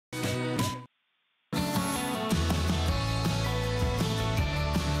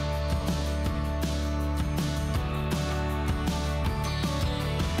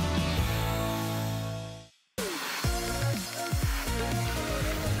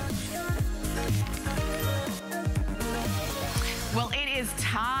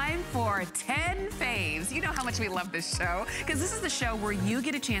are 10 faves. You know how much we love this show, because this is the show where you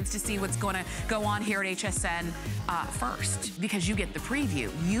get a chance to see what's going to go on here at HSN first, because you get the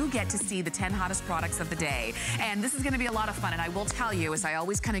preview. You get to see the 10 hottest products of the day. And this is going to be a lot of fun. And I will tell you, as I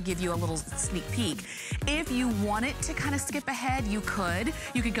always kind of give you a little sneak peek, if you wanted to kind of skip ahead, you could.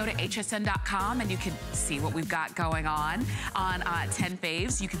 You could go to hsn.com and you can see what we've got going on 10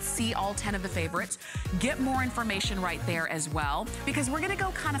 faves. You can see all 10 of the favorites. Get more information right there as well, because we're going to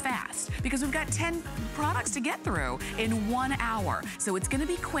go kind of fast, because we've got 10 products to get through in 1 hour. So it's going to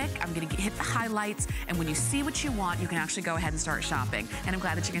be quick. I'm going to hit the highlights, and when you see what you want, you can actually go ahead and start shopping. And I'm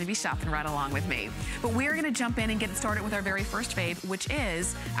glad that you're going to be shopping right along with me. But we're going to jump in and get started with our very first fave, which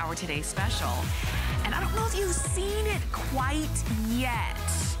is our today's special. And I don't know if you've seen it quite yet,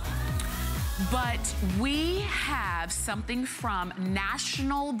 but we have something from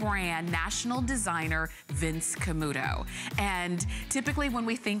national brand, national designer, Vince Camuto. And typically when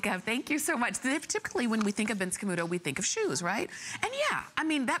we think of, thank you so much, typically when we think of Vince Camuto, we think of shoes, right? And yeah, I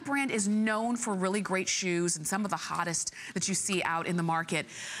mean, that brand is known for really great shoes and some of the hottest that you see out in the market.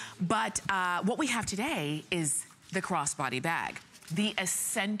 But what we have today is the crossbody bag, the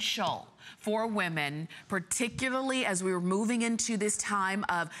essential for women, particularly as we were moving into this time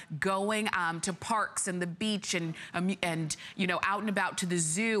of going to parks and the beach and you know, out and about to the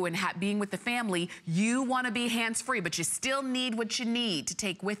zoo and being with the family. You want to be hands-free, but you still need what you need to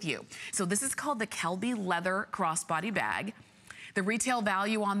take with you. So this is called the Kelby Leather Crossbody Bag. The retail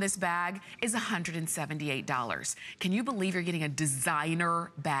value on this bag is $178. Can you believe you're getting a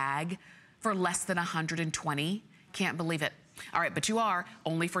designer bag for less than $120? Can't believe it. All right, but you are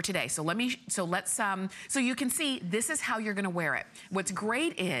only for today. So so you can see this is how you're gonna wear it. What's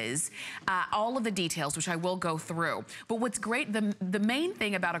great is all of the details, which I will go through. But what's great, the main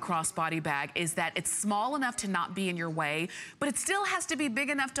thing about a crossbody bag is that it's small enough to not be in your way, but it still has to be big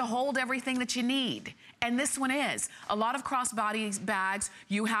enough to hold everything that you need. And this one is. A lot of crossbody bags,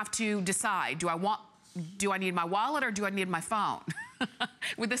 you have to decide, do I need my wallet or do I need my phone?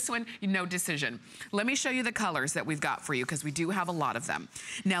 With this one, no decision. Let me show you the colors that we've got for you, because we do have a lot of them.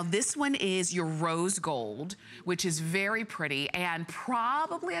 Now, this one is your rose gold, which is very pretty and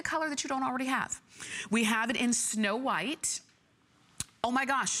probably a color that you don't already have. We have it in Snow White. Oh my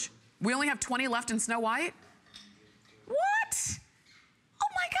gosh, we only have 20 left in Snow White? What? Oh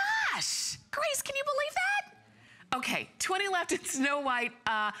my gosh. Grace, can you believe that? Okay, 20 left in Snow White.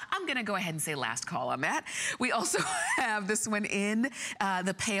 I'm gonna go ahead and say last call on that. We also have this one in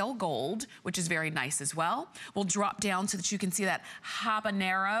the pale gold, which is very nice as well. We'll drop down so that you can see that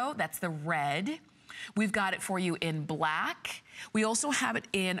habanero, that's the red. We've got it for you in black. We also have it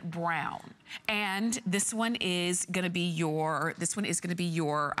in brown. And this one is gonna be your,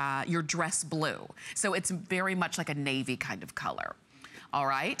 your dress blue. So it's very much like a navy kind of color. All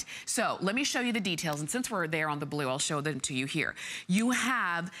right, so let me show you the details. And since we're there on the blue, I'll show them to you here. You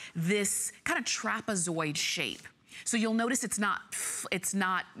have this kind of trapezoid shape. So you'll notice it's not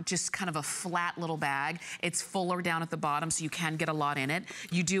just kind of a flat little bag. It's fuller down at the bottom, so you can get a lot in it.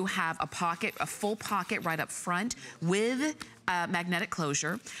 You do have a pocket, a full pocket right up front with magnetic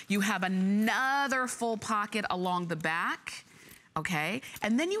closure. You have another full pocket along the back, okay?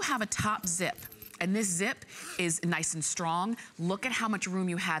 And then you have a top zip. And this zip is nice and strong. Look at how much room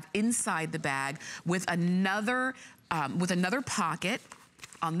you have inside the bag with another pocket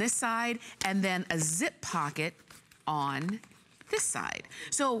on this side, and then a zip pocket on this side.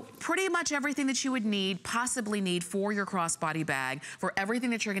 So pretty much everything that you would need, possibly need for your crossbody bag, for everything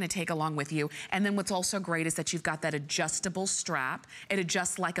that you're gonna take along with you. And then what's also great is that you've got that adjustable strap. It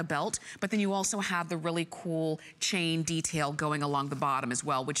adjusts like a belt, but then you also have the really cool chain detail going along the bottom as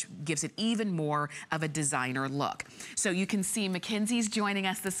well, which gives it even more of a designer look. So you can see Mackenzie's joining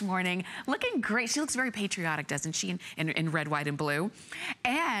us this morning, looking great. She looks very patriotic, doesn't she, in red, white, and blue.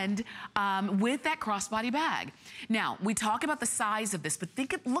 And with that crossbody bag. Now, we talk about the size of this, but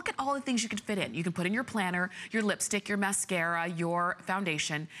look at all the things you can fit in. You can put in your planner, your lipstick, your mascara, your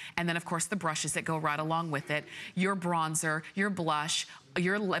foundation, and then of course the brushes that go right along with it, your bronzer, your blush,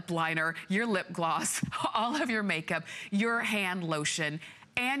 your lip liner, your lip gloss, all of your makeup, your hand lotion,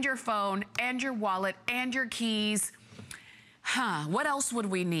 and your phone, and your wallet, and your keys. What else would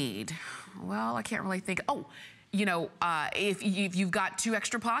we need? Well, I can't really think. Oh, you know, if you've got 2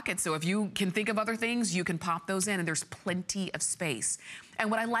 extra pockets, so if you can think of other things, you can pop those in, and there's plenty of space.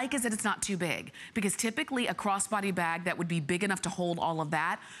 And what I like is that it's not too big, because typically a crossbody bag that would be big enough to hold all of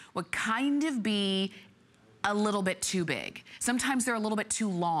that would kind of be a little bit too big. Sometimes they're a little bit too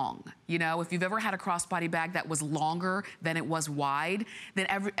long. You know, if you've ever had a crossbody bag that was longer than it was wide, then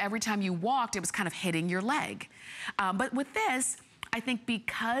every time you walked, it was kind of hitting your leg. But with this, I think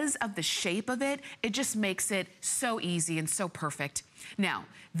because of the shape of it, it just makes it so easy and so perfect. Now,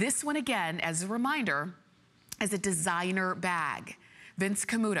 this one again, as a reminder, is a designer bag. Vince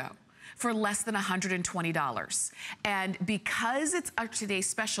Camuto, for less than $120. And because it's a today's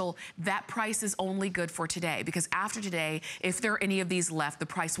special, that price is only good for today, because after today, if there are any of these left, the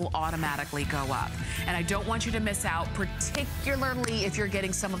price will automatically go up. And I don't want you to miss out, particularly if you're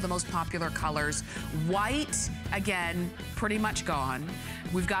getting some of the most popular colors. White, again, pretty much gone.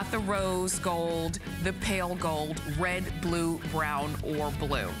 We've got the rose gold, the pale gold, red, blue, brown, or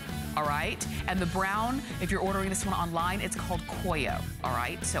blue. All right, and the brown, if you're ordering this one online, it's called Koyo, all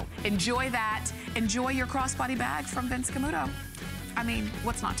right? So enjoy that. Enjoy your crossbody bag from Vince Camuto. I mean,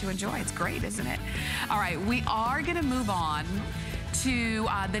 what's not to enjoy? It's great, isn't it? All right, we are gonna move on to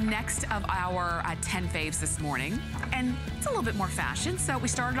the next of our 10 faves this morning, and it's a little bit more fashion. So we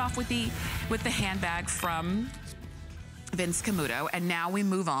started off with the handbag from Vince Camuto, and now we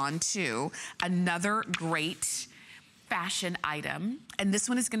move on to another great fashion item, and this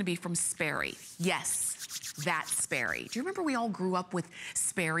one is gonna be from Sperry. Yes, that's Sperry. Do you remember we all grew up with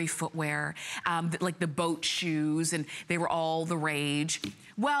Sperry footwear, like the boat shoes, and they were all the rage?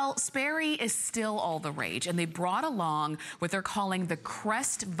 Well, Sperry is still all the rage, and they brought along what they're calling the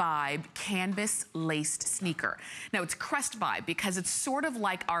Crest Vibe canvas laced sneaker. Now, it's Crest Vibe because it's sort of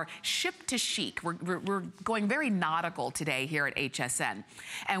like our ship to chic. We're going very nautical today here at HSN.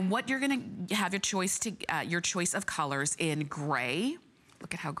 And what you're gonna have your choice of colors in gray.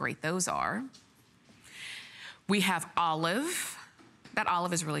 Look at how great those are. We have olive. That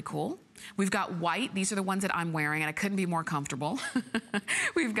olive is really cool. We've got white. These are the ones that I'm wearing, and I couldn't be more comfortable.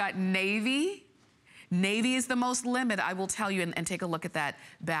 We've got navy. Navy is the most limited, I will tell you, and take a look at that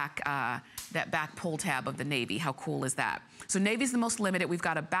back pull tab of the navy. How cool is that? So navy's the most limited. We've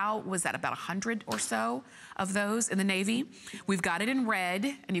got about 100 or so of those in the navy. We've got it in red,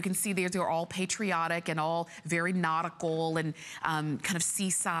 and you can see they're all patriotic and all very nautical and kind of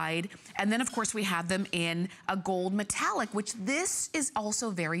seaside. And then, of course, we have them in a gold metallic, which this is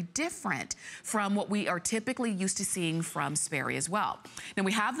also very different from what we are typically used to seeing from Sperry as well. Now,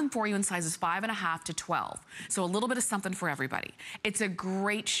 we have them for you in sizes 5.5 to 12. So a little bit of something for everybody. It's a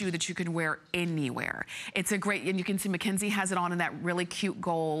great shoe that you can wear anywhere. It's a great, and you can see Mackenzie has it on in that really cute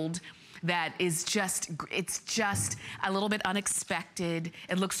gold that is just, it's just a little bit unexpected.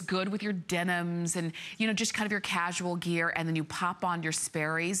 It looks good with your denims and, you know, just kind of your casual gear, and then you pop on your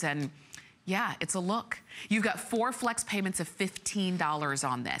Sperry's and yeah, it's a look. You've got 4 flex payments of $15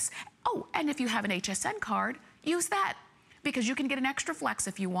 on this. Oh, and if you have an HSN card, use that, because you can get an extra flex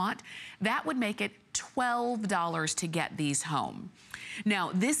if you want. That would make it $12 to get these home.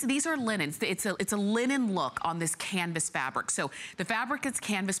 Now, these are linens. It's a linen look on this canvas fabric. So the fabric is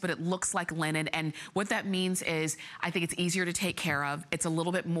canvas, but it looks like linen. And what that means is, I think it's easier to take care of. It's a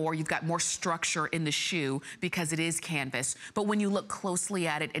little bit more, you've got more structure in the shoe because it is canvas. But when you look closely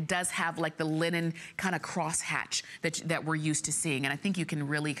at it, it does have like the linen kind of crosshatch that we're used to seeing. And I think you can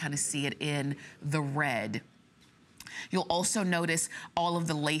really kind of see it in the red. You'll also notice all of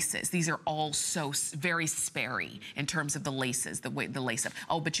the laces. These are all so very Sperry in terms of the laces, the lace up.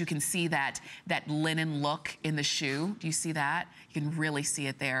 Oh, but you can see that linen look in the shoe. Do you see that? You can really see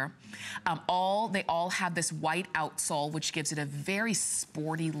it there. They all have this white outsole, which gives it a very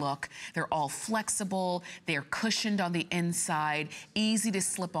sporty look. They're all flexible. They're cushioned on the inside, easy to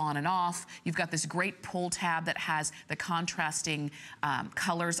slip on and off. You've got this great pull tab that has the contrasting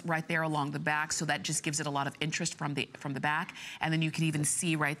colors right there along the back, so that just gives it a lot of interest from the back. And then you can even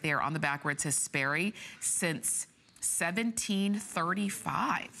see right there on the back where it says Sperry since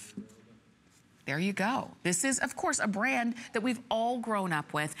 1735. There you go. This is, of course, a brand that we've all grown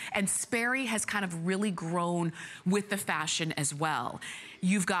up with, and Sperry has kind of really grown with the fashion as well.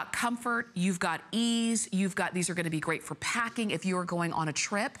 You've got comfort, you've got ease, these are gonna be great for packing if you're going on a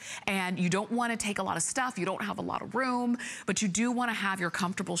trip and you don't wanna take a lot of stuff, you don't have a lot of room, but you do wanna have your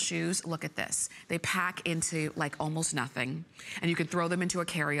comfortable shoes. Look at this. They pack into like almost nothing, and you can throw them into a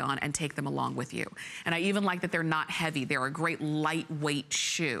carry-on and take them along with you. And I even like that they're not heavy. They're a great lightweight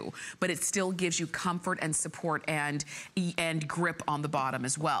shoe, but it still gives you comfort and support and grip on the bottom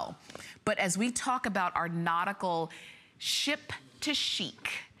as well. But as we talk about our nautical ship to chic,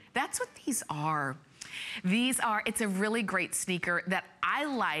 that's what these are. It's a really great sneaker that I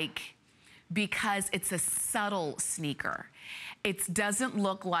like because it's a subtle sneaker. It doesn't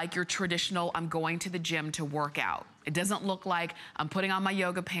look like your traditional, I'm going to the gym to work out. It doesn't look like I'm putting on my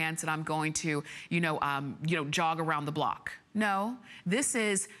yoga pants and I'm going to, jog around the block. No, this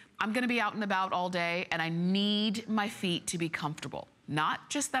is, I'm gonna be out and about all day and I need my feet to be comfortable. Not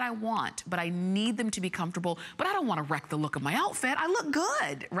just that I want, but I need them to be comfortable, but I don't want to wreck the look of my outfit. I look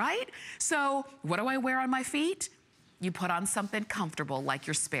good, right? So what do I wear on my feet? You put on something comfortable like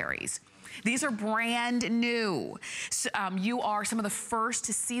your Sperry's. These are brand new. So, you are some of the first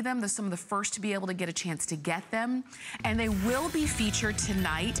to see them, some of the first to be able to get a chance to get them. And they will be featured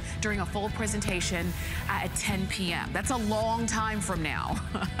tonight during a full presentation at 10 p.m. That's a long time from now.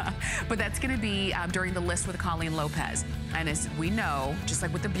 But that's gonna be during the list with Colleen Lopez. And as we know, just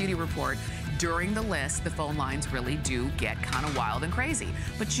like with the beauty report, during the list, the phone lines really do get kind of wild and crazy.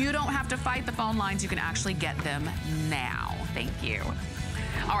 But you don't have to fight the phone lines. You can actually get them now. Thank you.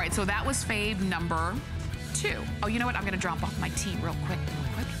 All right, so that was fave number 2. Oh, you know what? I'm gonna drop off my tea real quick.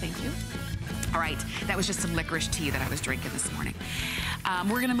 Thank you. All right, that was just some licorice tea that I was drinking this morning.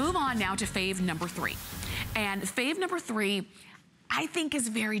 We're gonna move on now to fave number 3. And fave number 3, I think is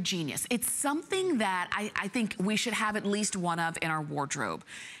very genius. It's something that I think we should have at least one of in our wardrobe.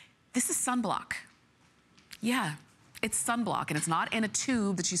 This is sunblock. Yeah. It's sunblock, and it's not in a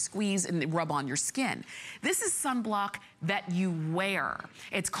tube that you squeeze and rub on your skin. This is sunblock that you wear.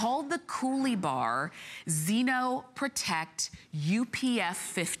 It's called the Coolie Bar Xeno Protect UPF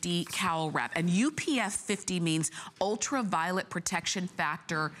 50 Cowl Wrap. And UPF 50 means Ultraviolet Protection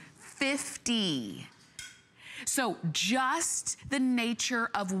Factor 50. So just the nature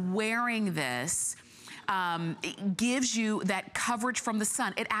of wearing this it gives you that coverage from the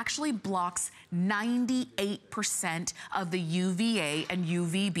sun. It actually blocks 98% of the UVA and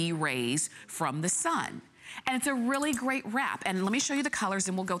UVB rays from the sun. And it's a really great wrap. And let me show you the colors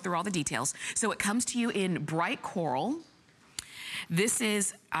and we'll go through all the details. So it comes to you in bright coral. This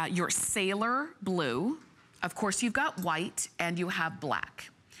is your sailor blue. Of course, you've got white and you have black.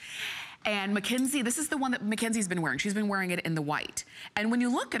 And Mackenzie, this is the one that Mackenzie's been wearing. She's been wearing it in the white. And when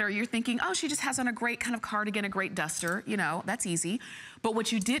you look at her, you're thinking, oh, she just has on a great kind of cardigan, a great duster. You know, that's easy. But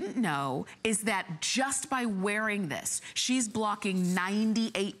what you didn't know is that just by wearing this, she's blocking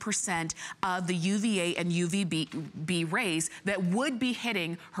 98% of the UVA and UVB rays that would be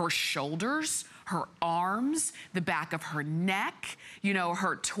hitting her shoulders, her arms, the back of her neck, you know,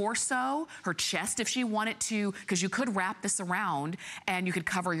 her torso, her chest if she wanted to, because you could wrap this around and you could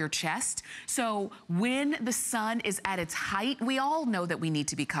cover your chest. So when the sun is at its height, we all know that we need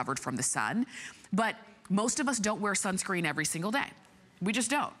to be covered from the sun, but most of us don't wear sunscreen every single day. We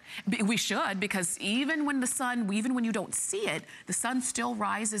just don't. We should, because even when you don't see it, the sun still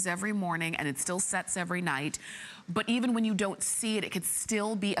rises every morning and it still sets every night. But even when you don't see it, it could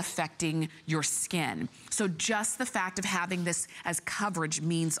still be affecting your skin. So just the fact of having this as coverage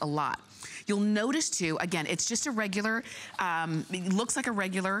means a lot. You'll notice too, again, it's just a regular, it looks like a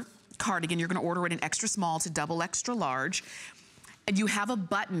regular cardigan. You're gonna order it in extra small to double extra large. And you have a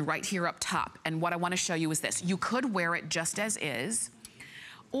button right here up top. And what I wanna show you is this. You could wear it just as is,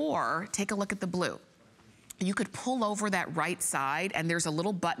 or take a look at the blue. You could pull over that right side and there's a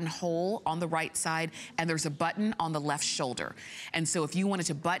little button hole on the right side and there's a button on the left shoulder. And so if you wanted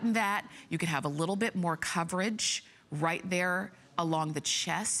to button that, you could have a little bit more coverage right there along the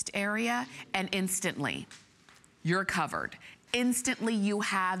chest area, and instantly you're covered. Instantly you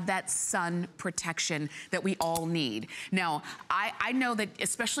have that sun protection that we all need. Now, I know that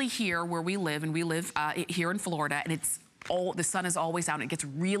especially here where we live, and we live here in Florida, and the sun is always out and it gets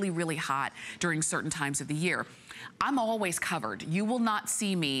really, really hot during certain times of the year. I'm always covered. You will not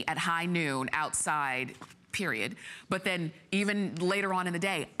see me at high noon outside, period. But then even later on in the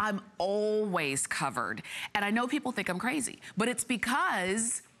day, I'm always covered. And I know people think I'm crazy, but it's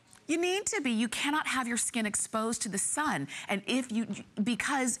because you need to be. You cannot have your skin exposed to the sun, and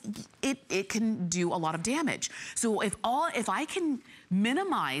because it can do a lot of damage. So if I can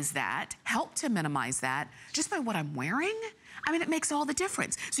minimize that, help to minimize that, just by what I'm wearing, I mean, it makes all the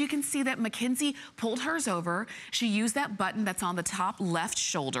difference. So you can see that Mackenzie pulled hers over. She used that button that's on the top left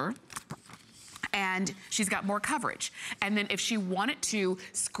shoulder, and she's got more coverage. And then if she wanted to,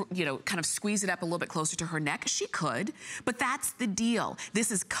 you know, kind of squeeze it up a little bit closer to her neck, she could, but that's the deal.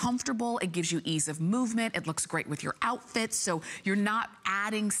 This is comfortable, it gives you ease of movement, it looks great with your outfits, so you're not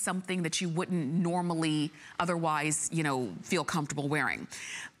adding something that you wouldn't normally otherwise, you know, feel comfortable wearing.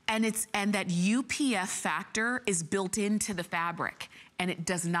 And that UPF factor is built into the fabric, and it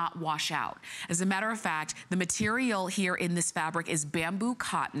does not wash out. As a matter of fact, the material here in this fabric is bamboo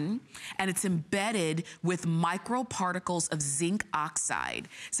cotton, and it's embedded with microparticles of zinc oxide.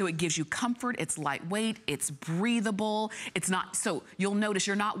 So it gives you comfort, it's lightweight, it's breathable, it's not, so you'll notice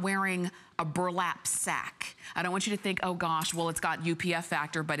you're not wearing a burlap sack. I don't want you to think, oh gosh, well it's got UPF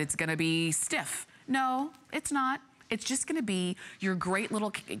factor, but it's gonna be stiff. No, it's not. It's just gonna be your great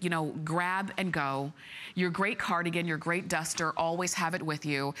little, you know, grab and go, your great cardigan, your great duster, always have it with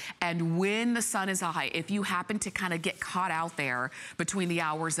you. And when the sun is high, if you happen to kind of get caught out there between the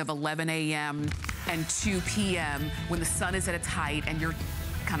hours of 11 a.m. and 2 p.m., when the sun is at its height and you're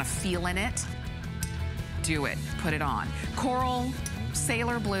kind of feeling it, do it, put it on. Coral,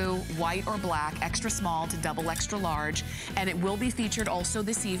 sailor blue, white or black, extra small to double extra large, and it will be featured also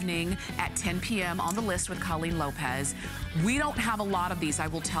this evening at 10 p.m. on the list with Colleen Lopez. We don't have a lot of these, I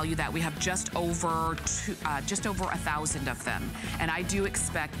will tell you that. We have just over 1,000 of them, and I do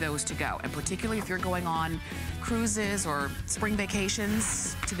expect those to go. And particularly if you're going on cruises or spring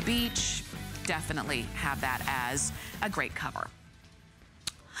vacations to the beach, definitely have that as a great cover.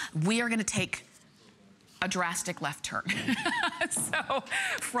 We are gonna take a drastic left turn. So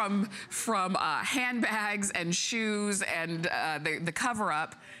from handbags and shoes and the cover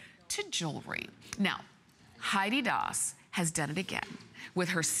up to jewelry. Now, Heidi Daus has done it again with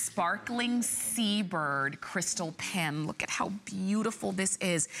her sparkling seabird crystal pen. Look at how beautiful this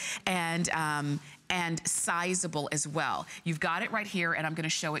is, and sizable as well. You've got it right here, and I'm gonna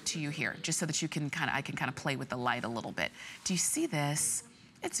show it to you here, just so that you can I can kind of play with the light a little bit. Do you see this?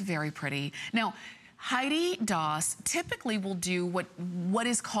 It's very pretty. Now, Heidi Daus typically will do what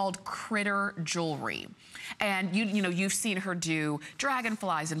is called critter jewelry. And you know, you've seen her do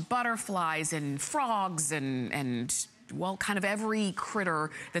dragonflies and butterflies and frogs and well, kind of every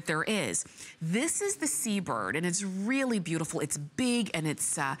critter that there is. This is the seabird, and it's really beautiful. It's big, and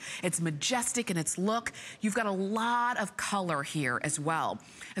it's majestic in its look. You've got a lot of color here as well.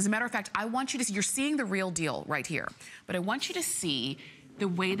 As a matter of fact, I want you to see, you're seeing the real deal right here, but I want you to see the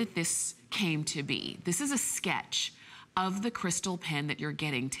way that this came to be. This is a sketch of the crystal pen that you're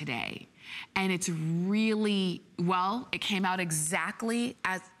getting today. And it's really, well, it came out exactly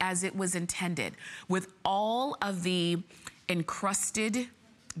as it was intended, with all of the encrusted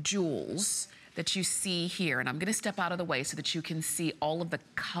jewels that you see here. And I'm gonna step out of the way so that you can see all of the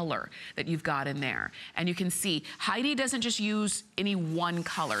color that you've got in there. And you can see, Heidi doesn't just use any one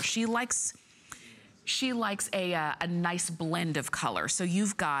color. She likes a nice blend of color. So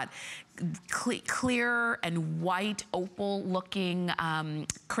you've got clear and white opal looking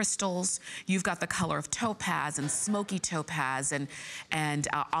crystals. You've got the color of topaz and smoky topaz and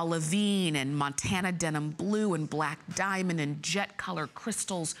olivine and Montana denim blue and black diamond and jet color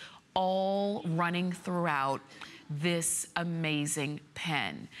crystals, all running throughout this amazing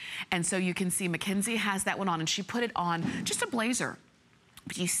pen. And so you can see Mackenzie has that one on, and she put it on just a blazer.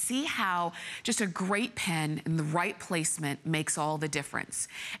 But you see how just a great pen in the right placement makes all the difference.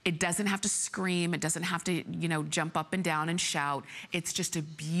 It doesn't have to scream. It doesn't have to, you know, jump up and down and shout. It's just a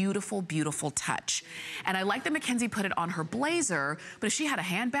beautiful, beautiful touch. And I like that Mackenzie put it on her blazer, but if she had a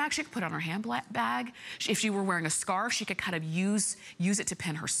handbag, she could put it on her handbag. If she were wearing a scarf, she could kind of use it to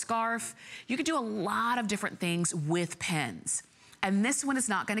pin her scarf. You could do a lot of different things with pens. And this one is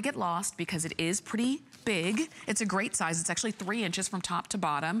not gonna get lost because it is pretty big. It's a great size. It's actually 3 inches from top to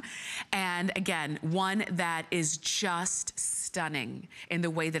bottom. And again, one that is just stunning in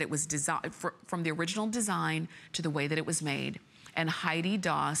the way that it was designed, from the original design to the way that it was made. And Heidi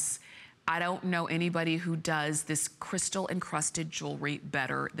Daus, I don't know anybody who does this crystal encrusted jewelry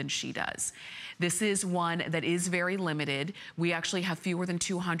better than she does. This is one that is very limited. We actually have fewer than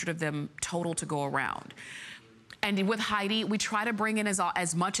 200 of them total to go around. And with Heidi, we try to bring in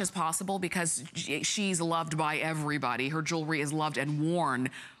as much as possible because she's loved by everybody. Her jewelry is loved and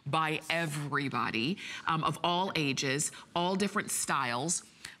worn by everybody of all ages, all different styles.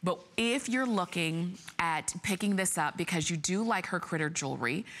 But if you're looking at picking this up because you do like her critter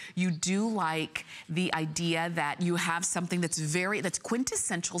jewelry, you do like the idea that you have something that's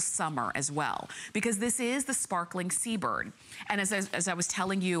quintessential summer as well, because this is the sparkling seabird. And as I was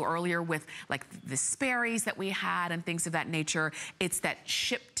telling you earlier with like the Sperry's that we had and things of that nature, it's that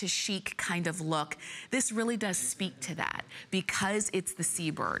ship to chic kind of look. This really does speak to that because it's the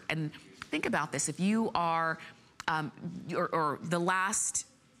seabird. And think about this, if you are, or the last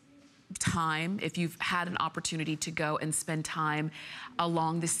time, if you've had an opportunity to go and spend time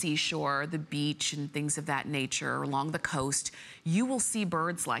along the seashore, the beach and things of that nature, along the coast, you will see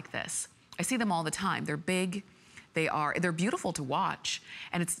birds like this. I see them all the time. They're big. They're beautiful to watch,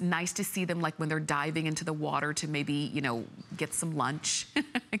 and it's nice to see them like when they're diving into the water to maybe, you know, get some lunch,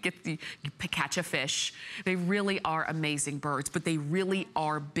 catch a fish. They really are amazing birds, but they really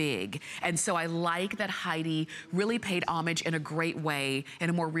are big. And so I like that Heidi really paid homage in a great way, in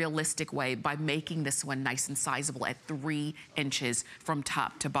a more realistic way, by making this one nice and sizable at 3 inches from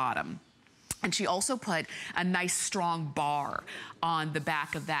top to bottom. And she also put a nice strong bar on the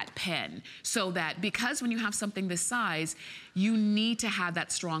back of that pin, so that, because when you have something this size, you need to have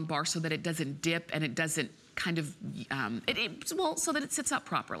that strong bar so that it doesn't dip and it doesn't kind of, well, so that it sits up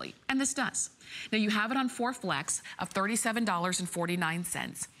properly. And this does. Now you have it on 4 flex of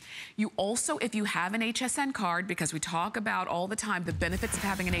 $37.49. You also, if you have an HSN card, because we talk about all the time the benefits of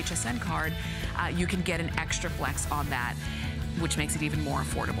having an HSN card, you can get an extra flex on that, which makes it even more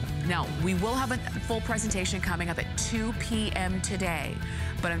affordable. Now, we will have a full presentation coming up at 2 p.m. today,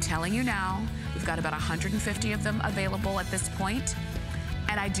 but I'm telling you now, we've got about 150 of them available at this point,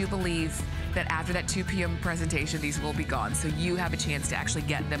 and I do believe that after that 2 p.m. presentation, these will be gone, so you have a chance to actually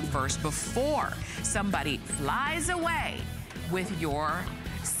get them first before somebody flies away with your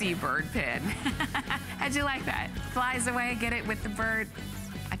seabird pin. How'd you like that? Flies away, get it with the bird.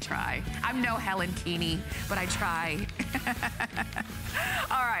 I try. I'm no Helen Keeney, but I try.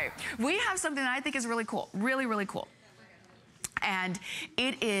 All right, we have something that I think is really cool, really, really cool. And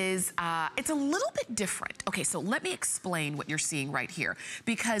it is, it's a little bit different. Okay, so let me explain what you're seeing right here,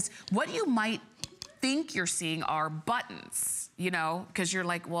 because what you might think you're seeing are buttons, you know, because you're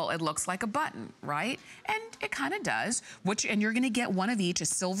like, well, it looks like a button, right? And it kind of does, and you're gonna get one of each, a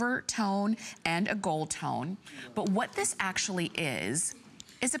silver tone and a gold tone. But what this actually is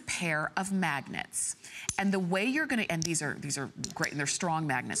a pair of magnets. And the way you're gonna, and these are great, and they're strong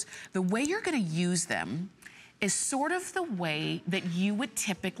magnets. The way you're gonna use them is sort of the way that you would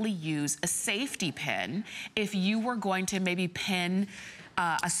typically use a safety pin if you were going to maybe pin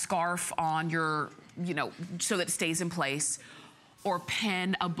a scarf on your, you know, so that it stays in place, or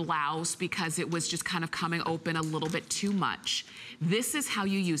pin a blouse because it was just kind of coming open a little bit too much. This is how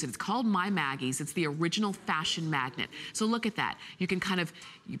you use it. It's called My Maggie's. It's the original fashion magnet. So look at that. You can kind of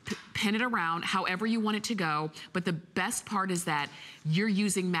pin it around however you want it to go, but the best part is that you're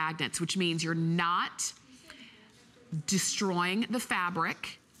using magnets, which means you're not destroying the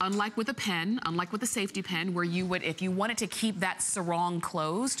fabric, unlike with a pin, unlike with a safety pin, where you would, if you wanted to keep that sarong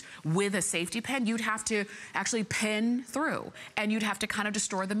closed with a safety pin, you'd have to actually pin through, and you'd have to kind of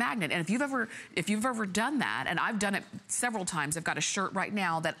destroy the magnet. And if you've ever done that, and I've done it several times, I've got a shirt right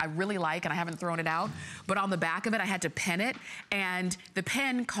now that I really like and I haven't thrown it out, but on the back of it, I had to pin it, and the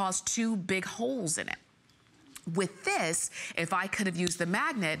pin caused 2 big holes in it. With this, if I could have used the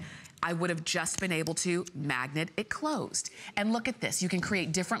magnet, I would have just been able to magnet it closed. And look at this, you can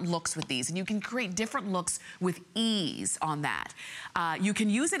create different looks with these, and you can create different looks with ease on that. You can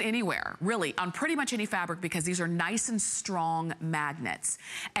use it anywhere, really, on pretty much any fabric, because these are nice and strong magnets.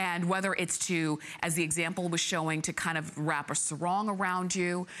 And whether it's to, as the example was showing, to kind of wrap a sarong around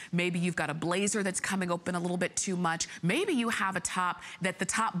you, maybe you've got a blazer that's coming open a little bit too much, maybe you have a top that the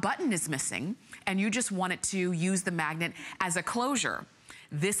top button is missing, and you just want it to use the magnet as a closure.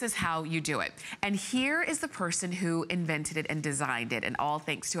 This is how you do it. And here is the person who invented it and designed it, and all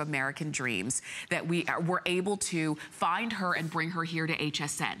thanks to American Dreams that we were able to find her and bring her here to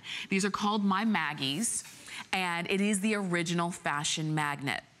HSN. These are called My Maggie's, and it is the original fashion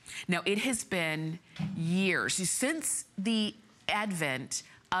magnet. Now, it has been years, since the advent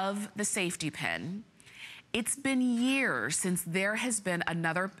of the safety pin, it's been years since there has been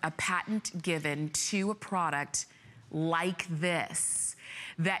a patent given to a product like this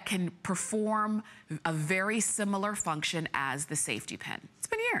that can perform a very similar function as the safety pin. It's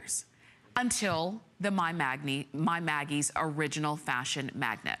been years, until the My Maggie's original fashion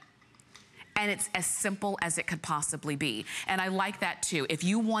magnet. And it's as simple as it could possibly be. And I like that too. If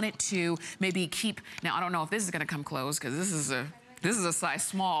you wanted to maybe keep, now I don't know if this is gonna come close, because this is a size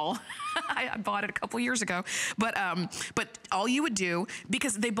small. I bought it a couple years ago. But all you would do,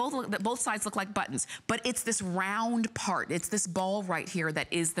 because both sides look like buttons, but it's this round part. It's this ball right here that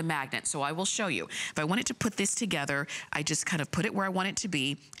is the magnet. So I will show you. If I wanted to put this together, I just kind of put it where I want it to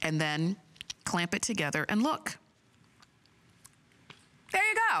be, and then clamp it together, and look. There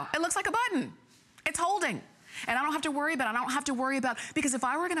you go. It looks like a button. It's holding. And I don't have to worry about, because if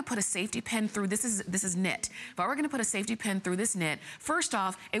I were gonna put a safety pin through, this is knit. If I were gonna put a safety pin through this knit, first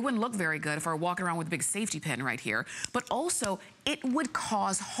off, it wouldn't look very good if I were walking around with a big safety pin right here, but also it would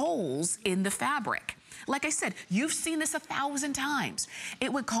cause holes in the fabric. Like I said, you've seen this 1,000 times.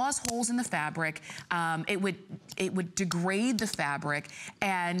 It would cause holes in the fabric, it would degrade the fabric,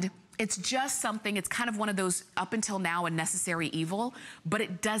 and it's just something, it's kind of one of those up until now a necessary evil, but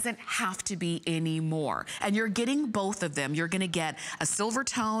it doesn't have to be anymore. And you're getting both of them. You're gonna get a silver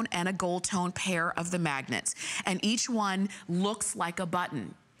tone and a gold tone pair of the magnets. And each one looks like a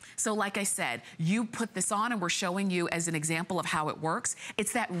button. So like I said, you put this on and we're showing you as an example of how it works.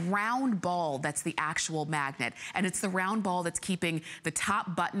 It's that round ball that's the actual magnet. And it's the round ball that's keeping the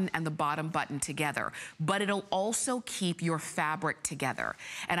top button and the bottom button together. But it'll also keep your fabric together.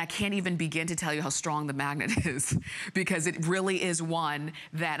 And I can't even begin to tell you how strong the magnet is, because it really is one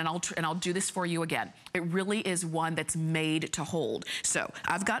that, and I'll do this for you again. It really is one that's made to hold. So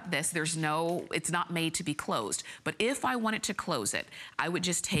I've got this, it's not made to be closed. But if I wanted to close it, I would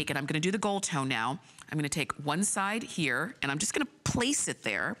just take, and I'm gonna do the gold tone now, I'm gonna take one side here, and I'm just gonna place it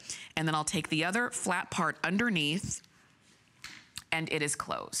there, and then I'll take the other flat part underneath, and it is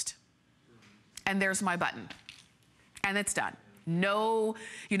closed. And there's my button, and it's done. No,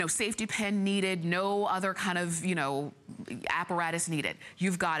 safety pin needed, no other kind of, apparatus needed.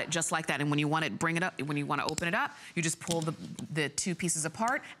 You've got it just like that. And when you want to bring it up, when you want to open it up, you just pull the two pieces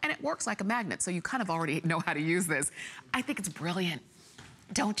apart and it works like a magnet. So you kind of already know how to use this. I think it's brilliant.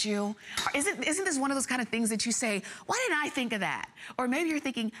 Don't you? Isn't this one of those kind of things that you say, why didn't I think of that? Or maybe you're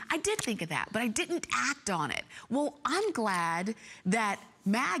thinking, I did think of that, but I didn't act on it. Well, I'm glad that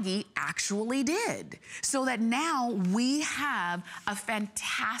Maggie actually did, so that now we have a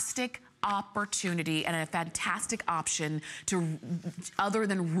fantastic opportunity and a fantastic option to, other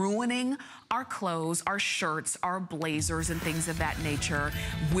than ruining our clothes, our shirts, our blazers and things of that nature,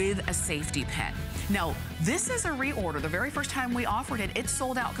 with a safety pin. Now, this is a reorder. The very first time we offered it, it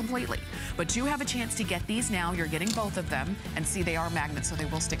sold out completely. But you have a chance to get these now. You're getting both of them, and see, they are magnets, so they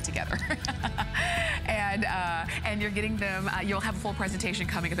will stick together. And you're getting them, you'll have a full presentation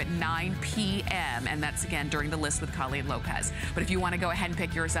coming up at 9 p.m. And that's, again, during the list with Colleen Lopez. But if you want to go ahead and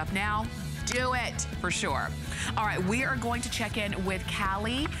pick yours up now, do it for sure. All right, we are going to check in with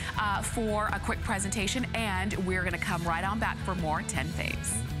Callie for a quick presentation, and we're going to come right on back for more 10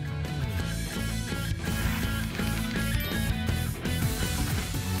 Faves.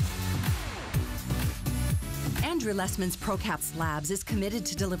 Andrew Lessman's ProCaps Labs is committed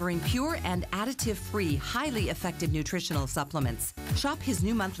to delivering pure and additive-free, highly effective nutritional supplements. Shop his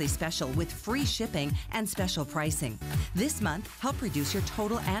new monthly special with free shipping and special pricing. This month, help reduce your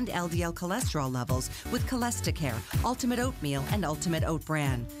total and LDL cholesterol levels with Cholesticare, Ultimate Oatmeal, and Ultimate Oat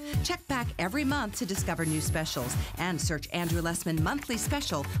Bran. Check back every month to discover new specials and search Andrew Lessman Monthly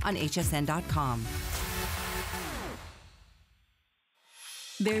Special on hsn.com.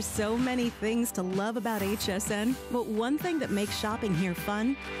 There's so many things to love about HSN, but one thing that makes shopping here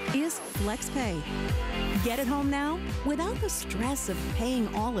fun is FlexPay. Get it home now without the stress of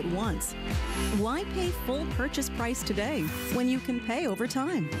paying all at once. Why pay full purchase price today when you can pay over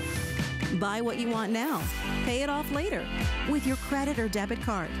time? Buy what you want now, pay it off later with your credit or debit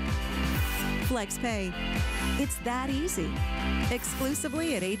card. FlexPay. It's that easy.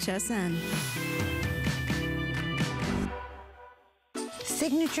 Exclusively at HSN.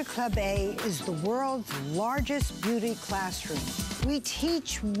 Signature Club A is the world's largest beauty classroom. We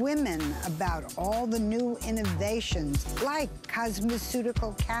teach women about all the new innovations, like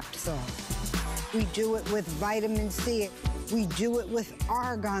cosmeceutical capsule. We do it with vitamin C. We do it with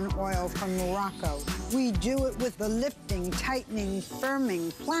argan oil from Morocco. We do it with the lifting, tightening,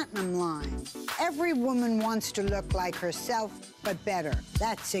 firming platinum line. Every woman wants to look like herself, but better.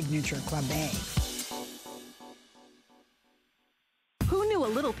 That's Signature Club A. Who knew a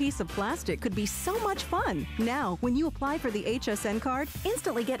little piece of plastic could be so much fun? Now, when you apply for the HSN card,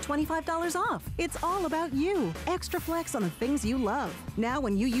 instantly get $25 off. It's all about you. Extra flex on the things you love. Now,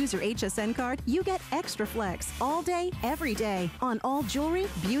 when you use your HSN card, you get extra flex all day, every day on all jewelry,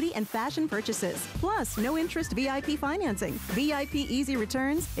 beauty, and fashion purchases. Plus, no interest VIP financing, VIP easy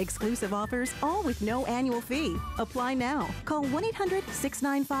returns, exclusive offers, all with no annual fee. Apply now. Call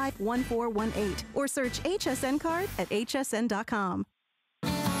 1-800-695-1418 or search HSN card at hsn.com.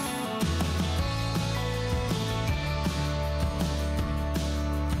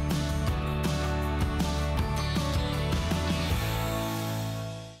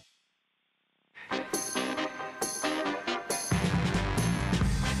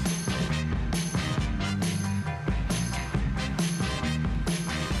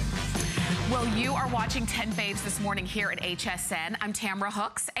 Well, you are watching 10 Faves this morning here at HSN. I'm Tamara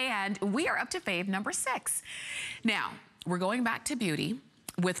Hooks, and we are up to fave number 6. Now, we're going back to beauty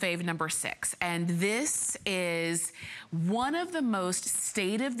with fave number 6, and this is one of the most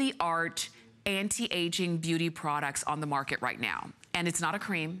state-of-the-art anti-aging beauty products on the market right now. And it's not a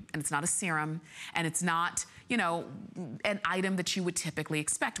cream, and it's not a serum, and it's not, an item that you would typically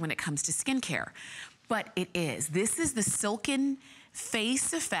expect when it comes to skincare. But it is. This is the Silken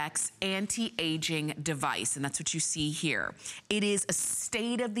Face Effects anti-aging device, and that's what you see here. It is a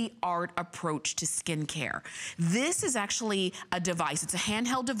state-of-the-art approach to skincare. This is actually a device, it's a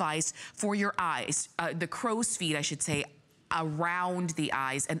handheld device for your eyes, the crow's feet, I should say, around the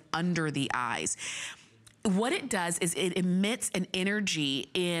eyes and under the eyes. What it does is it emits an energy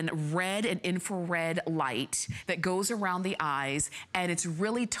in red and infrared light that goes around the eyes, and it's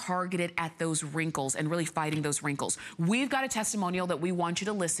really targeted at those wrinkles and really fighting those wrinkles. We've got a testimonial that we want you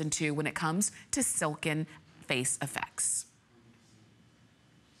to listen to when it comes to Silken Face Effects.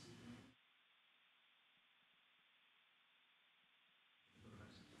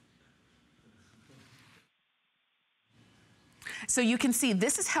 So you can see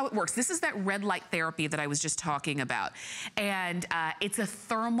this is how it works. This is that red light therapy that I was just talking about. And it's a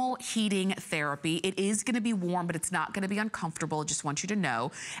thermal heating therapy. It is gonna be warm, but it's not gonna be uncomfortable. I just want you to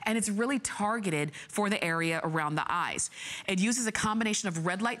know. And it's really targeted for the area around the eyes. It uses a combination of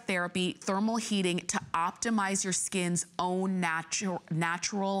red light therapy, thermal heating to optimize your skin's own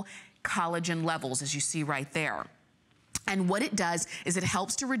natural collagen levels, as you see right there. And what it does is it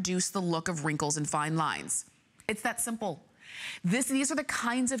helps to reduce the look of wrinkles and fine lines. It's that simple. These are the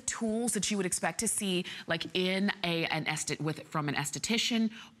kinds of tools that you would expect to see like in from an esthetician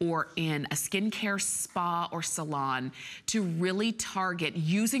or in a skincare spa or salon to really target,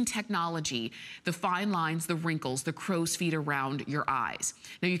 using technology, the fine lines, the wrinkles, the crow's feet around your eyes.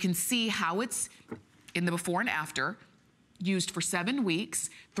 Now you can see how it's in the before and after, used for 7 weeks,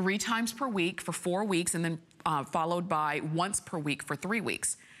 3 times per week for 4 weeks, and then followed by once per week for 3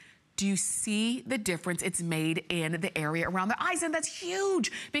 weeks. Do you see the difference it's made in the area around the eyes? And that's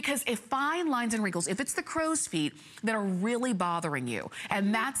huge, because if fine lines and wrinkles, if it's the crow's feet that are really bothering you,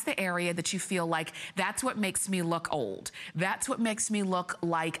 and that's the area that you feel like, that's what makes me look old. That's what makes me look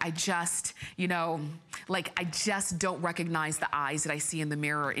like I just, you know, like I just don't recognize the eyes that I see in the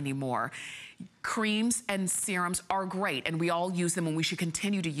mirror anymore. Creams and serums are great, and we all use them, and we should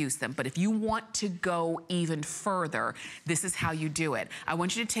continue to use them. But if you want to go even further, this is how you do it. I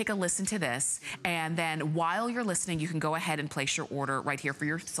want you to take a listen to this, and then while you're listening, you can go ahead and place your order right here for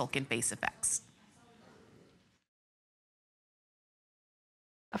your Silken Face Effects.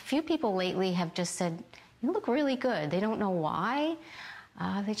 A few people lately have just said, you look really good. They don't know why.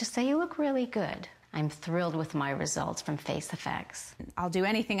 They just say, you look really good. I'm thrilled with my results from Face Effects. I'll do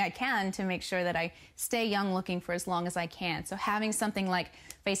anything I can to make sure that I stay young looking for as long as I can. So having something like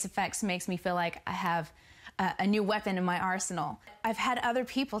Face Effects makes me feel like I have a new weapon in my arsenal. I've had other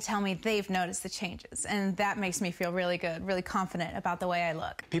people tell me they've noticed the changes, and that makes me feel really good, really confident about the way I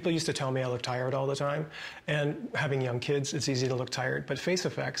look. People used to tell me I look tired all the time, and having young kids, it's easy to look tired, but Face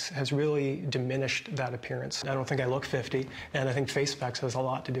Effects has really diminished that appearance. I don't think I look 50, and I think Face Effects has a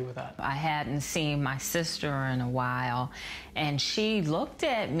lot to do with that. I hadn't seen my sister in a while, and she looked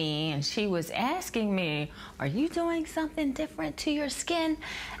at me and she was asking me, are you doing something different to your skin?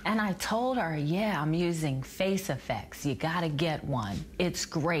 And I told her, yeah, I'm using Face Effects. You gotta get one. It's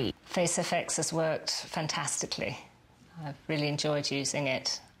great. Face Effects has worked fantastically. I've really enjoyed using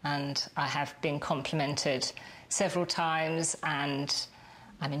it, and I have been complimented several times, and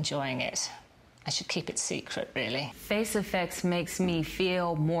I'm enjoying it. I should keep it secret, really. Face Effects makes me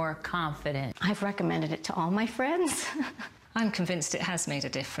feel more confident. I've recommended it to all my friends. I'm convinced it has made a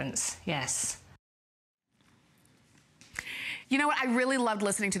difference, yes. You know what, I really loved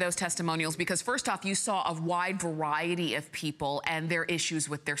listening to those testimonials, because first off, you saw a wide variety of people and their issues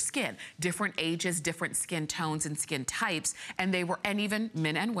with their skin. Different ages, different skin tones and skin types, and even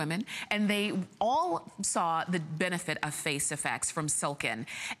men and women, and they all saw the benefit of Face Effects from Silken.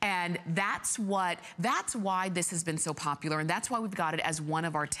 And that's why this has been so popular, and that's why we've got it as one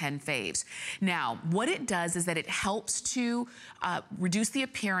of our 10 faves. Now, what it does is that it helps to reduce the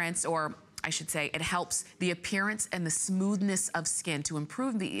appearance, or I should say, it helps the appearance and the smoothness of skin, to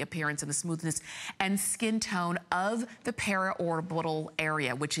improve the appearance and the smoothness and skin tone of the paraorbital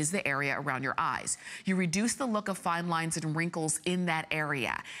area, which is the area around your eyes. You reduce the look of fine lines and wrinkles in that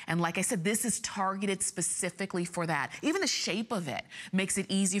area. And like I said, this is targeted specifically for that. Even the shape of it makes it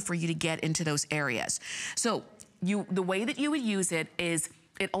easy for you to get into those areas. So the way that you would use it is,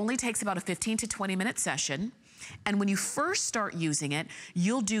 it only takes about a 15 to 20 minute session. And when you first start using it,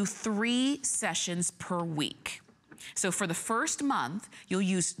 you'll do 3 sessions per week. So for the first month, you'll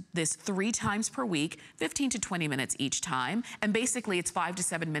use this 3 times per week, 15 to 20 minutes each time. And basically it's 5 to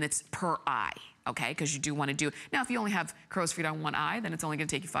 7 minutes per eye, okay? Because you do want to do, now if you only have crow's feet on one eye, then it's only going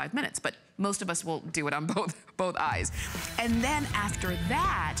to take you 5 minutes. But most of us will do it on both eyes. And then after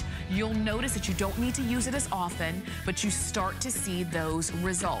that, you'll notice that you don't need to use it as often, but you start to see those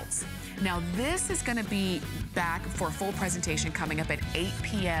results. Now, this is gonna be back for a full presentation coming up at 8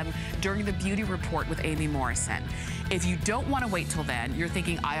 p.m. during the Beauty Report with Amy Morrison. If you don't wanna wait till then, you're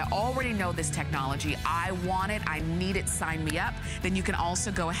thinking, I already know this technology, I want it, I need it, sign me up, then you can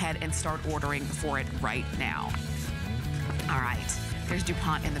also go ahead and start ordering for it right now. All right, there's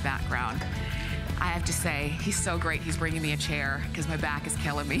DuPont in the background. I have to say, he's so great, he's bringing me a chair because my back is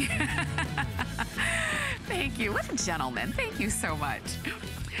killing me. Thank you, what a gentleman, thank you so much.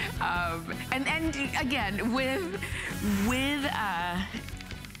 And again, with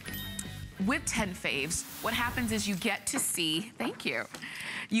 10 Faves, what happens is you get to see, thank you,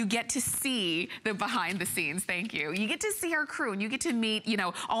 you get to see the behind the scenes, thank you. You get to see our crew and you get to meet, you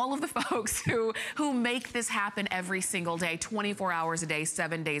know, all of the folks who make this happen every single day, 24 hours a day,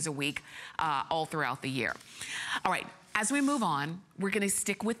 7 days a week, all throughout the year. All right, as we move on, we're gonna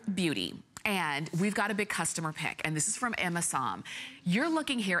stick with beauty. And we've got a big customer pick, and this is from Emma Som. You're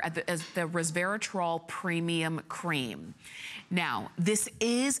looking here at the Resveratrol Premium Cream. Now, this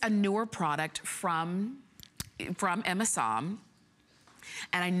is a newer product from Emma Som.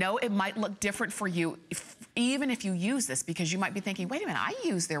 And I know it might look different for you, even if you use this, because you might be thinking, wait a minute, I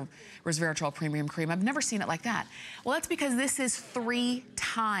use their Resveratrol Premium Cream. I've never seen it like that. Well, that's because this is 3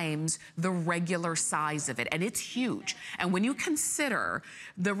 times the regular size of it, and it's huge. And when you consider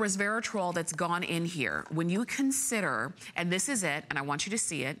the Resveratrol that's gone in here, when you consider, and this is it, and I want you to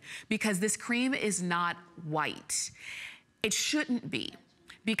see it, because this cream is not white. It shouldn't be.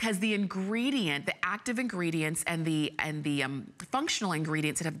 Because the ingredient, the active ingredients and the functional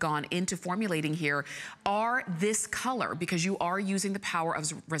ingredients that have gone into formulating here are this color, because you are using the power of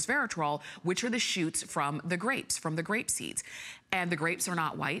resveratrol, which are the shoots from the grapes, from the grape seeds. And the grapes are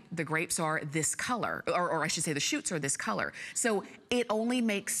not white, the grapes are this color, or I should say the shoots are this color. So it only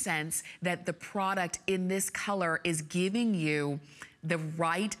makes sense that the product in this color is giving you the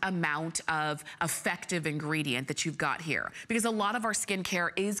right amount of effective ingredient that you've got here. Because a lot of our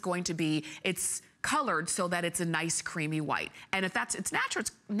skincare is going to be, it's colored so that it's a nice creamy white. And if it's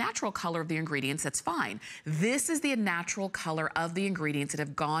natural color of the ingredients, that's fine. This is the natural color of the ingredients that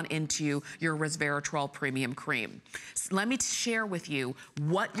have gone into your Resveratrol Premium Cream. So let me share with you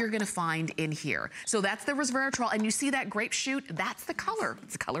what you're gonna find in here. So that's the Resveratrol, and you see that grape shoot? That's the color.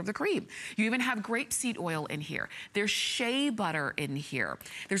 It's the color of the cream. You even have grapeseed oil in here. There's shea butter in here.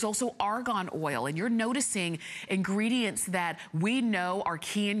 There's also argan oil, and you're noticing ingredients that we know are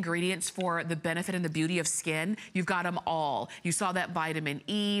key ingredients for the benefit and the beauty of skin. You've got them all. You saw that vitamin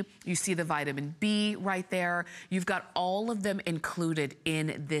E, you see the vitamin B right there. You've got all of them included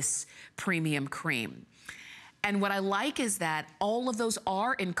in this premium cream. And what I like is that all of those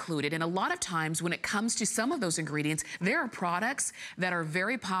are included. And a lot of times when it comes to some of those ingredients, there are products that are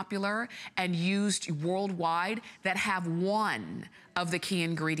very popular and used worldwide that have one of the key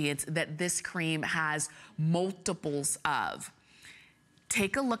ingredients that this cream has multiples of.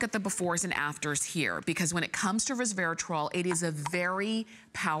 Take a look at the befores and afters here, because when it comes to resveratrol, it is a very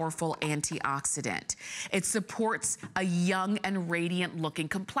powerful antioxidant. It supports a young and radiant looking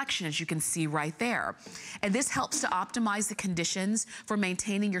complexion, as you can see right there. And this helps to optimize the conditions for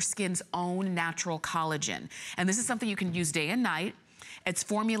maintaining your skin's own natural collagen. And this is something you can use day and night. It's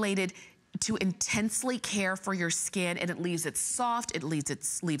formulated to intensely care for your skin, and it leaves it soft, it leaves it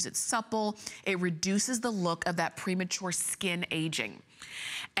supple, it reduces the look of that premature skin aging.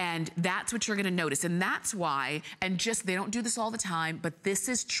 And that's what you're gonna notice, and that's why, and just, they don't do this all the time, but this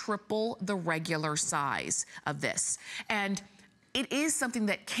is triple the regular size of this. And it is something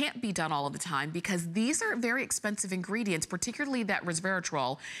that can't be done all of the time, because these are very expensive ingredients, particularly that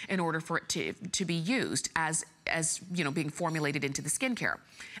resveratrol, in order for it to be used as you know, being formulated into the skincare.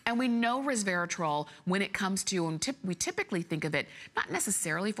 And we know resveratrol, when it comes to, and we typically think of it, not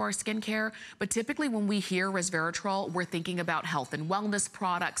necessarily for our skincare, but typically when we hear resveratrol, we're thinking about health and wellness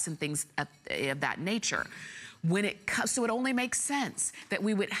products and things of that nature. So it only makes sense that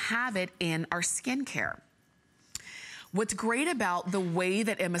we would have it in our skincare. What's great about the way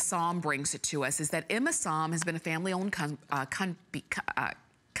that Emma Som brings it to us is that Emma Som has been a family-owned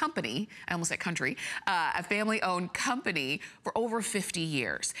company, I almost said country, a family-owned company for over 50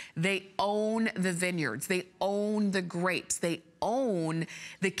 years. They own the vineyards, they own the grapes, they own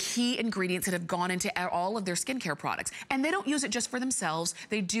the key ingredients that have gone into all of their skincare products. And they don't use it just for themselves.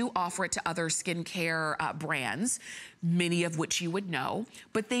 They do offer it to other skincare brands, many of which you would know,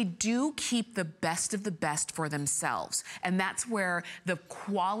 but they do keep the best of the best for themselves. And that's where the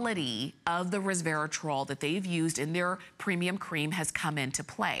quality of the resveratrol that they've used in their premium cream has come into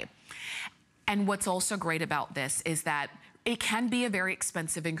play. And what's also great about this is that it can be a very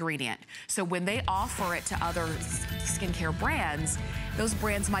expensive ingredient. So when they offer it to other skincare brands, those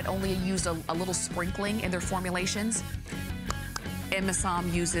brands might only use a little sprinkling in their formulations.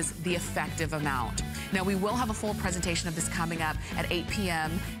 Emisam uses the effective amount. Now, we will have a full presentation of this coming up at 8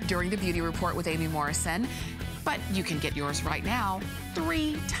 p.m. during the Beauty Report with Amy Morrison. But you can get yours right now,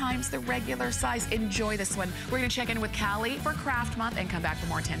 3 times the regular size. Enjoy this one. We're gonna check in with Callie for Craft Month and come back for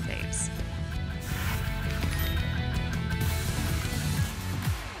more 10 Faves.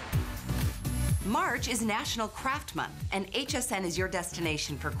 March is National Craft Month, and HSN is your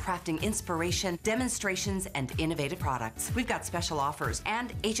destination for crafting inspiration, demonstrations, and innovative products. We've got special offers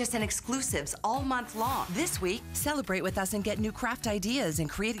and HSN exclusives all month long. This week, celebrate with us and get new craft ideas and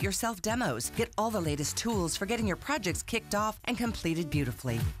create-it-yourself demos. Get all the latest tools for getting your projects kicked off and completed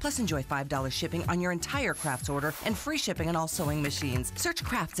beautifully. Plus, enjoy $5 shipping on your entire crafts order and free shipping on all sewing machines. Search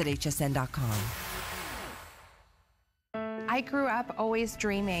crafts at hsn.com. I grew up always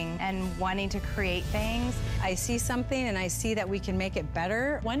dreaming and wanting to create things. I see something and I see that we can make it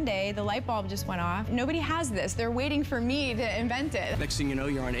better. One day, the light bulb just went off. Nobody has this. They're waiting for me to invent it. Next thing you know,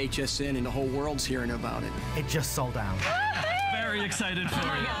 you're on HSN and the whole world's hearing about it. It just sold out. Very excited for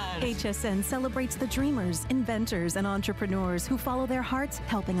you. HSN celebrates the dreamers, inventors, and entrepreneurs who follow their hearts,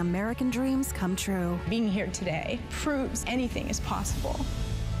 helping American dreams come true. Being here today proves anything is possible.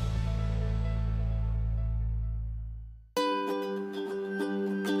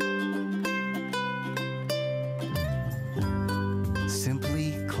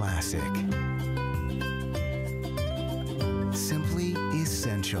 Simply classic. Simply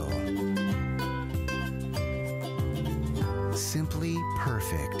essential. Simply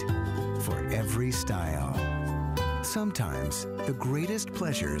perfect for every style. Sometimes the greatest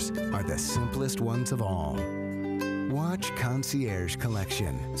pleasures are the simplest ones of all. Watch Concierge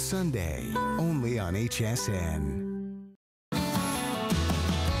Collection Sunday, only on HSN.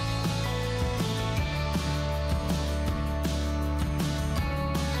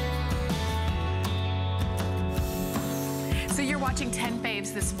 Watching 10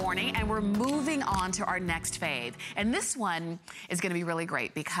 Faves this morning, and we're moving on to our next fave. And this one is gonna be really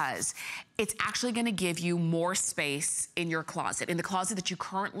great because it's actually gonna give you more space in your closet, in the closet that you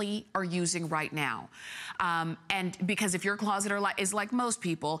currently are using right now. And because if your closet is like most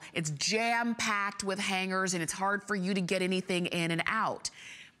people, it's jam-packed with hangers and it's hard for you to get anything in and out.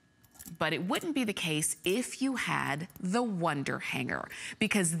 But it wouldn't be the case if you had the Wonder Hanger,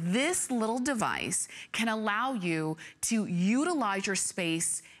 because this little device can allow you to utilize your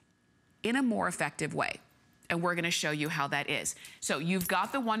space in a more effective way. And we're gonna show you how that is. So you've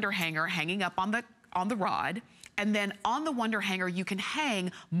got the Wonder Hanger hanging up on the rod, and then on the Wonder Hanger, you can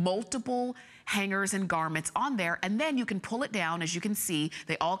hang multiple hangers and garments on there, and then you can pull it down. As you can see,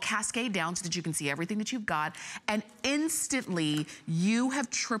 they all cascade down so that you can see everything that you've got, and instantly you have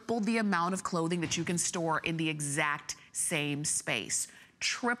tripled the amount of clothing that you can store in the exact same space.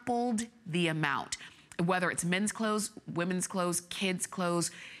 Tripled the amount. Whether it's men's clothes, women's clothes, kids' clothes,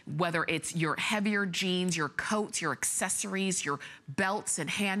 whether it's your heavier jeans, your coats, your accessories, your belts and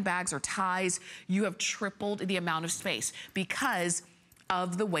handbags or ties, you have tripled the amount of space because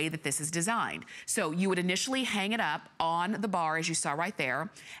of the way that this is designed. So you would initially hang it up on the bar, as you saw right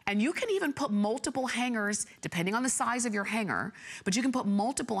there, and you can even put multiple hangers, depending on the size of your hanger, but you can put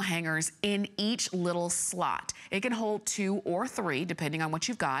multiple hangers in each little slot. It can hold 2 or 3, depending on what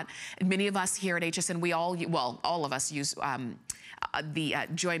you've got. And many of us here at HSN, all of us use the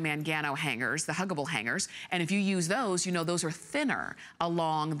Joy Mangano hangers, the huggable hangers. And if you use those, you know those are thinner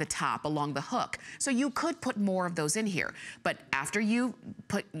along the top, along the hook. So you could put more of those in here. But after you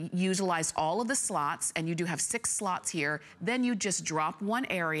utilize all of the slots, and you do have 6 slots here, then you just drop one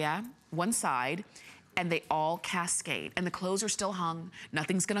area, one side, and they all cascade. And the clothes are still hung,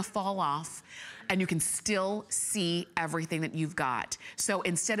 nothing's gonna fall off, and you can still see everything that you've got. So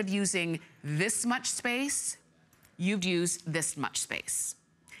instead of using this much space, you've used this much space.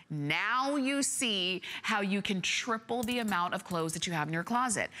 Now you see how you can triple the amount of clothes that you have in your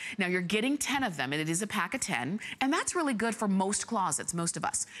closet. Now you're getting 10 of them, and it is a pack of 10, and that's really good for most closets, most of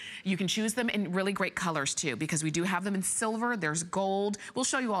us. You can choose them in really great colors too, because we do have them in silver, there's gold. We'll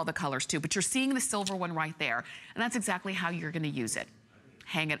show you all the colors too, but you're seeing the silver one right there, and that's exactly how you're gonna use it.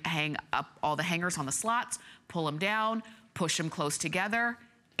 Hang up all the hangers on the slots, pull them down, push them close together,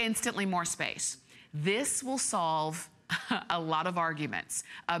 instantly more space. This will solve a lot of arguments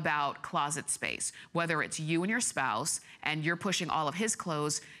about closet space, whether it's you and your spouse and you're pushing all of his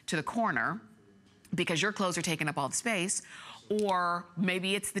clothes to the corner because your clothes are taking up all the space, or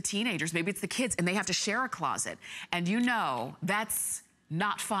maybe it's the teenagers, maybe it's the kids, and they have to share a closet. And you know, that's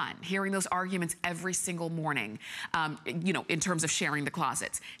Not fun, hearing those arguments every single morning, you know, in terms of sharing the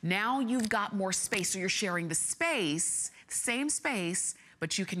closets. Now you've got more space, so you're sharing the space, same space,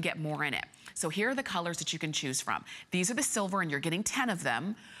 but you can get more in it. So here are the colors that you can choose from. These are the silver, and you're getting 10 of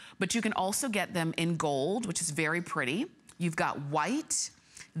them, but you can also get them in gold, which is very pretty. You've got white.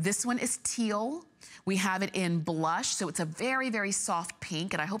 This one is teal. We have it in blush, so it's a very, very soft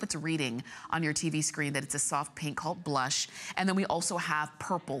pink, and I hope it's reading on your TV screen that it's a soft pink called blush. And then we also have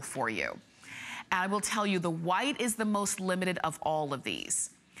purple for you. And I will tell you, the white is the most limited of all of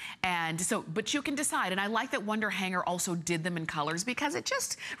these. And so, but you can decide. And I like that Wonder Hanger also did them in colors because it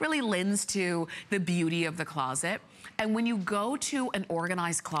just really lends to the beauty of the closet. And when you go to an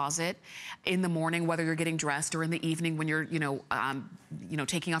organized closet in the morning, whether you're getting dressed or in the evening when you're,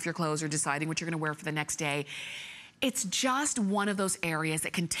 taking off your clothes or deciding what you're gonna wear for the next day, it's just one of those areas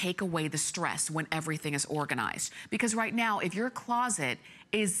that can take away the stress when everything is organized. Because right now, if your closet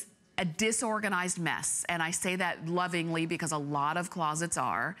is a disorganized mess, and I say that lovingly because a lot of closets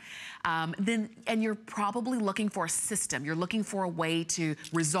are, and you're probably looking for a system, you're looking for a way to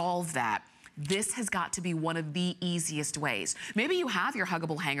resolve that. This has got to be one of the easiest ways. Maybe you have your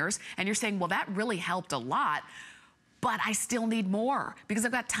huggable hangers and you're saying, well, that really helped a lot, but I still need more because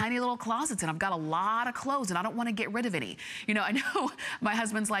I've got tiny little closets and I've got a lot of clothes and I don't want to get rid of any. You know, I know my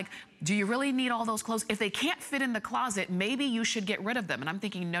husband's like, do you really need all those clothes? If they can't fit in the closet, maybe you should get rid of them. And I'm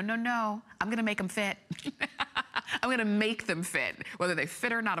thinking, no, no, no, I'm gonna make them fit. I'm gonna make them fit. Whether they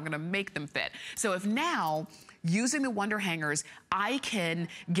fit or not, I'm gonna make them fit. So if now, using the Wonder Hangers, I can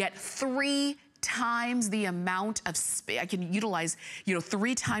get 3 times the amount of space, I can utilize,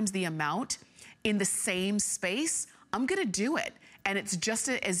 3 times the amount in the same space, I'm gonna do it. And it's just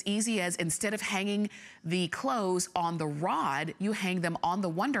as easy as, instead of hanging the clothes on the rod, you hang them on the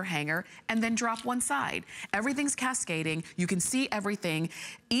Wonder Hanger and then drop one side. Everything's cascading, you can see everything.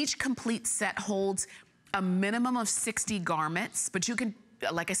 Each complete set holds a minimum of 60 garments, but you can,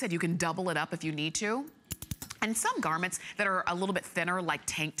 like I said, you can double it up if you need to. And some garments that are a little bit thinner, like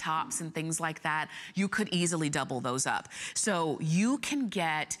tank tops and things like that, you could easily double those up. So you can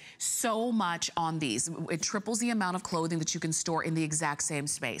get so much on these. It triples the amount of clothing that you can store in the exact same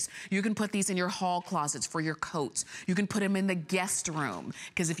space. You can put these in your hall closets for your coats. You can put them in the guest room,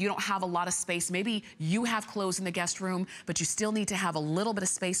 because if you don't have a lot of space, maybe you have clothes in the guest room, but you still need to have a little bit of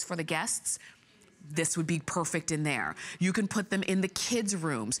space for the guests. This would be perfect in there. You can put them in the kids'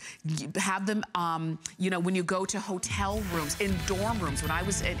 rooms. Have them, when you go to hotel rooms, in dorm rooms. When I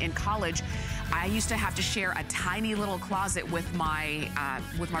was in college, I used to have to share a tiny little closet with my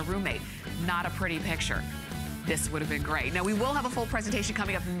roommate. Not a pretty picture. This would have been great. Now, we will have a full presentation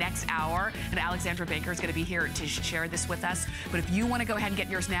coming up next hour, and Alexandra Baker is going to be here to share this with us. But if you want to go ahead and get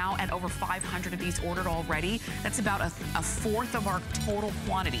yours now, and over 500 of these ordered already, that's about a fourth of our total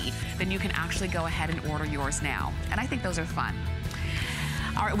quantity, then you can actually go ahead and order yours now. And I think those are fun.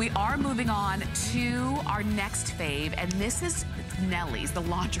 All right, we are moving on to our next fave, and this is Nellie's, the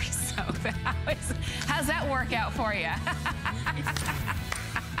laundry soap. How's that work out for you?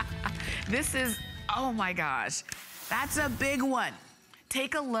 This is, oh my gosh, that's a big one.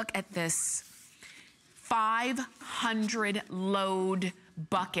 Take a look at this 500 load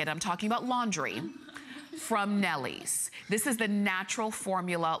bucket. I'm talking about laundry from Nellie's. This is the natural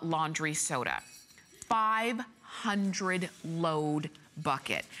formula laundry soda. 500 load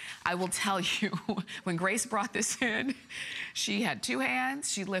bucket. I will tell you, when Grace brought this in, she had 2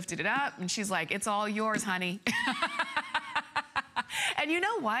 hands, she lifted it up, and she's like, it's all yours, honey. And you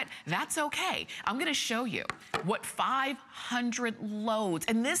know what? That's okay. I'm gonna show you what 500 loads,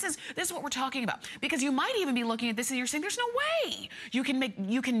 and this is what we're talking about. Because you might even be looking at this and you're saying, there's no way you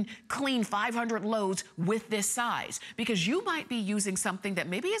can clean 500 loads with this size. Because you might be using something that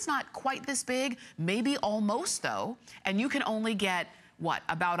maybe is not quite this big, maybe almost though, and you can only get, what,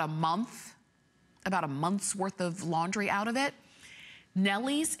 about a month's worth of laundry out of it.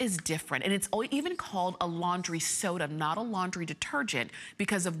 Nellie's is different, and it's even called a laundry soda, not a laundry detergent,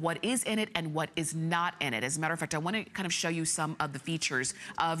 because of what is in it and what is not in it. As a matter of fact, I want to kind of show you some of the features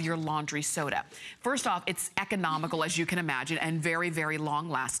of your laundry soda. First off, it's economical, as you can imagine, and very, very long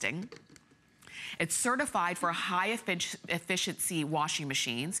lasting. It's certified for high efficiency washing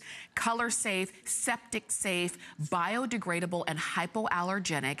machines, color safe, septic safe, biodegradable, and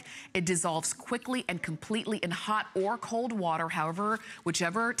hypoallergenic. It dissolves quickly and completely in hot or cold water,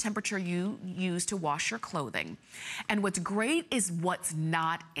 whichever temperature you use to wash your clothing. And what's great is what's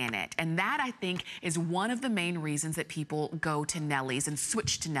not in it. And that, I think, is one of the main reasons that people go to Nellie's and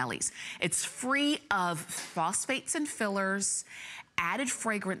switch to Nellie's. It's free of phosphates and fillers, added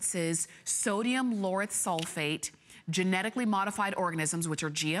fragrances, sodium lauryl sulfate, genetically modified organisms, which are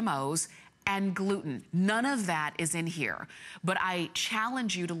GMOs, and gluten. None of that is in here. But I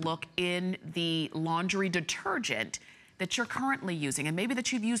challenge you to look in the laundry detergent that you're currently using, and maybe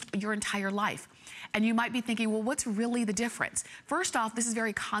that you've used your entire life. And you might be thinking, well, what's really the difference? First off, this is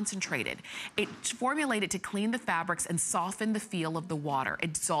very concentrated. It's formulated to clean the fabrics and soften the feel of the water.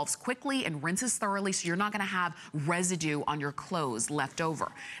 It dissolves quickly and rinses thoroughly, so you're not gonna have residue on your clothes left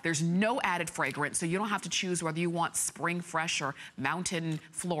over. There's no added fragrance, so you don't have to choose whether you want spring fresh or mountain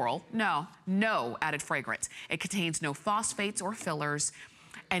floral. No added fragrance. It contains no phosphates or fillers,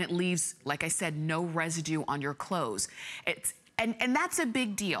 and it leaves, like I said, no residue on your clothes. And that's a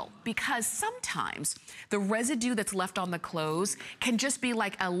big deal, because sometimes the residue that's left on the clothes can just be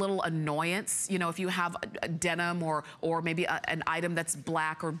like a little annoyance. You know, if you have a denim or maybe an item that's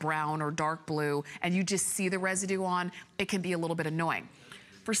black or brown or dark blue and you just see the residue on, it can be a little bit annoying.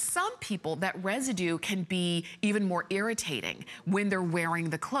 For some people, that residue can be even more irritating when they're wearing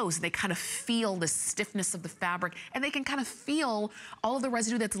the clothes. They kind of feel the stiffness of the fabric, and they can kind of feel all of the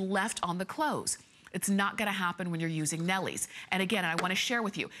residue that's left on the clothes. It's not gonna happen when you're using Nellie's. And again, I wanna share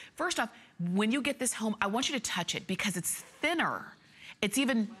with you, first off, when you get this home, I want you to touch it because it's thinner. It's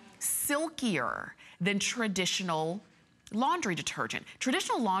even silkier than traditional laundry detergent.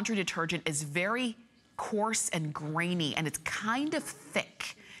 Traditional laundry detergent is very coarse and grainy, and it's kind of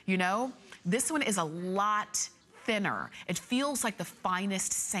thick, you know? This one is a lot thinner. It feels like the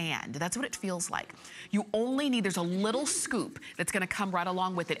finest sand. That's what it feels like. You only need, there's a little scoop that's gonna come right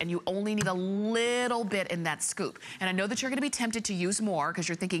along with it, and you only need a little bit in that scoop. And I know that you're gonna be tempted to use more because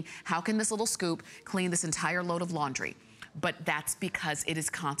you're thinking, how can this little scoop clean this entire load of laundry? But that's because it is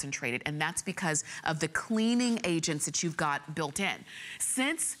concentrated, and that's because of the cleaning agents that you've got built in.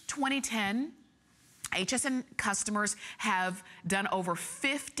 Since 2010, HSN customers have done over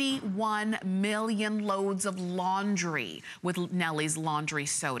 51 million loads of laundry with Nellie's laundry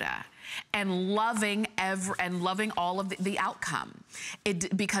soda, and loving all of the outcome.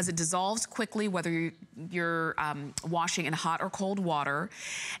 Because it dissolves quickly, whether you're washing in hot or cold water.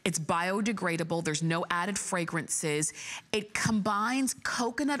 It's biodegradable. There's no added fragrances. It combines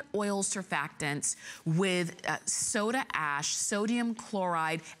coconut oil surfactants with soda ash, sodium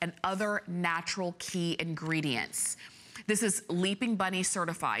chloride, and other natural key ingredients. This is Leaping Bunny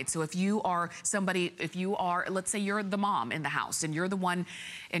certified. So if you are somebody, let's say you're the mom in the house and you're the one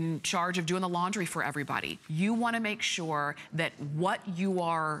in charge of doing the laundry for everybody, you wanna make sure that what you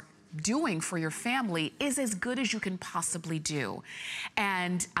are doing for your family is as good as you can possibly do.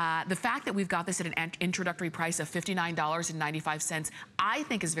 And the fact that we've got this at an introductory price of $59.95, I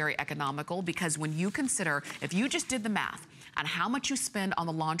think is very economical, because when you consider, if you just did the math on how much you spend on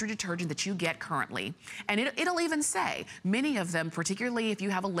the laundry detergent that you get currently, and it'll even say, many of them, particularly if you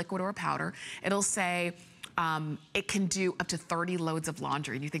have a liquid or a powder, it'll say, it can do up to 30 loads of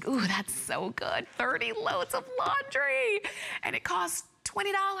laundry. And you think, ooh, that's so good, 30 loads of laundry. And it costs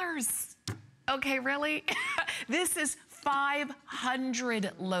 $20. Okay, really? This is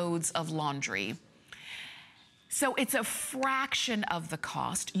 500 loads of laundry. So it's a fraction of the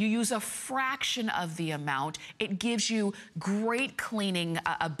cost. You use a fraction of the amount. It gives you great cleaning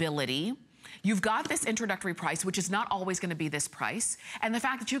ability. You've got this introductory price, which is not always gonna be this price, and the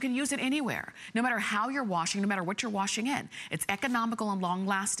fact that you can use it anywhere, no matter how you're washing, no matter what you're washing in. It's economical and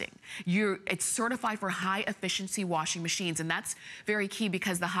long-lasting. It's certified for high-efficiency washing machines, and that's very key,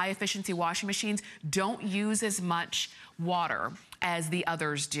 because the high-efficiency washing machines don't use as much water as the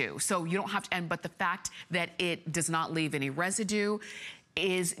others do. So you don't have to, but the fact that it does not leave any residue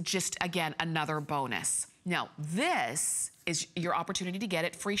is just, again, another bonus. Now, this is your opportunity to get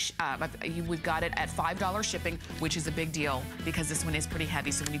it free. We've got it at $5 shipping, which is a big deal because this one is pretty heavy.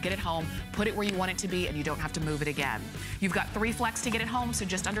 So when you get it home, put it where you want it to be and you don't have to move it again. You've got 3 flex to get it home, so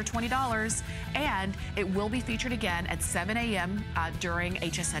just under $20. And it will be featured again at 7 a.m. During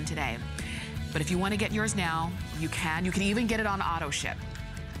HSN Today. But if you want to get yours now, you can. You can even get it on auto ship.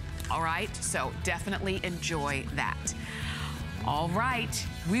 All right, so definitely enjoy that. All right,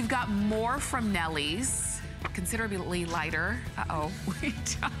 we've got more from Nellie's, considerably lighter. Uh-oh, we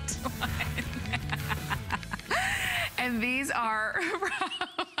dropped one. And these are, we're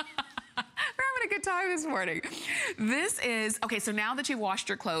having a good time this morning. This is, okay, so now that you've washed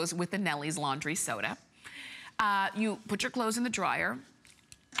your clothes with the Nellie's laundry soda, you put your clothes in the dryer,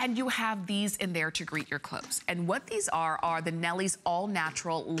 And you have these in there to greet your clothes. And what these are the Nellie's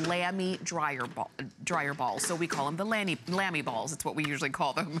all-natural Lammy dryer balls. So we call them the Lammy balls. It's what we usually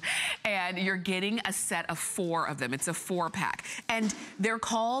call them. And you're getting a set of 4 of them. It's a 4-pack. And they're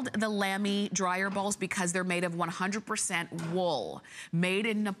called the Lammy dryer balls because they're made of 100% wool, made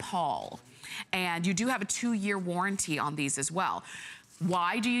in Nepal. And you do have a 2-year warranty on these as well.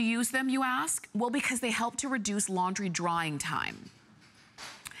 Why do you use them, you ask? Well, because they help to reduce laundry drying time.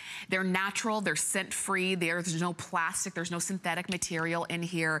 They're natural, they're scent-free, there's no plastic, there's no synthetic material in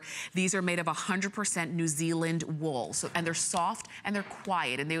here. These are made of 100% New Zealand wool. And they're soft and they're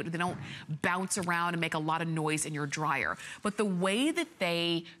quiet, and they don't bounce around and make a lot of noise in your dryer. But the way that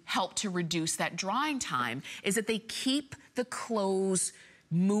they help to reduce that drying time is that they keep the clothes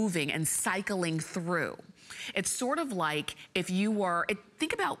moving and cycling through. It's sort of like if you were,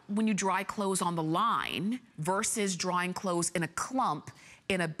 think about when you dry clothes on the line versus drying clothes in a clump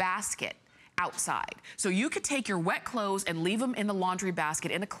in a basket outside. So you could take your wet clothes and leave them in the laundry basket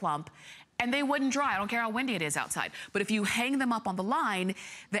in a clump and they wouldn't dry. I don't care how windy it is outside. But if you hang them up on the line,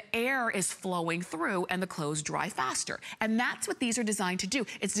 the air is flowing through and the clothes dry faster. And that's what these are designed to do.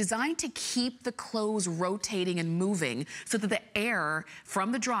 It's designed to keep the clothes rotating and moving so that the air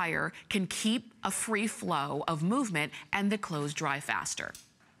from the dryer can keep a free flow of movement and the clothes dry faster.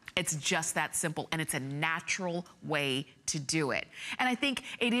 It's just that simple, and it's a natural way to do it. And I think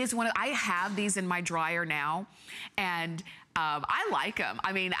it is I have these in my dryer now, and I like them.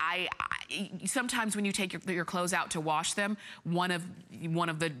 I mean, sometimes when you take your clothes out to wash them, one of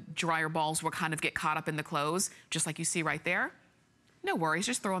the dryer balls will kind of get caught up in the clothes, just like you see right there. No worries,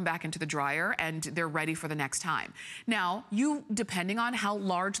 just throw them back into the dryer and they're ready for the next time. Now, depending on how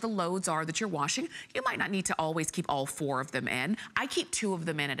large the loads are that you're washing, you might not need to always keep all 4 of them in. I keep 2 of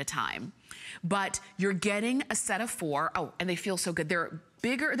them in at a time. But you're getting a set of 4. Oh, and they feel so good. They're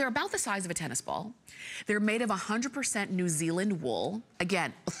bigger, they're about the size of a tennis ball. They're made of 100% New Zealand wool.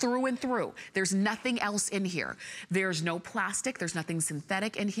 Again, through and through. There's nothing else in here. There's no plastic, there's nothing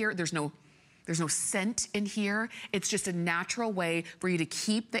synthetic in here, there's no scent in here. It's just a natural way for you to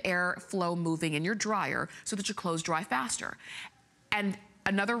keep the air flow moving in your dryer so that your clothes dry faster. And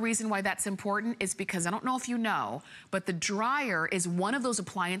another reason why that's important is because, I don't know if you know, but the dryer is one of those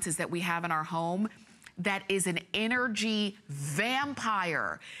appliances that we have in our home that is an energy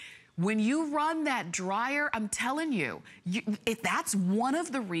vampire. When you run that dryer, I'm telling you, that's one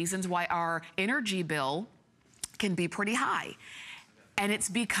of the reasons why our energy bill can be pretty high. And it's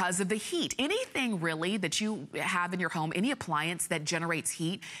because of the heat. Anything really that you have in your home, any appliance that generates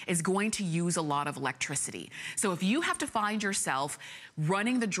heat is going to use a lot of electricity. So if you have to find yourself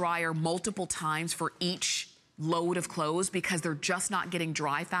running the dryer multiple times for each load of clothes because they're just not getting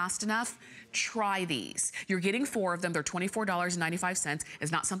dry fast enough, try these. You're getting 4 of them. They're $24.95.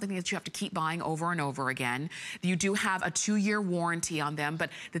 It's not something that you have to keep buying over and over again. You do have a 2-year warranty on them,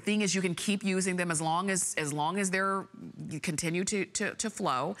 but the thing is you can keep using them as long as you continue to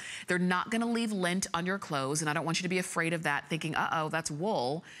flow. They're not gonna leave lint on your clothes, and I don't want you to be afraid of that, thinking, uh-oh, that's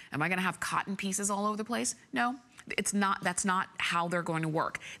wool. Am I gonna have cotton pieces all over the place? No. That's not how they're going to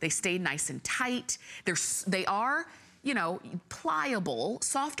work. They stay nice and tight. They are, you know, pliable,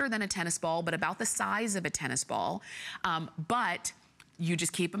 softer than a tennis ball, but about the size of a tennis ball. But you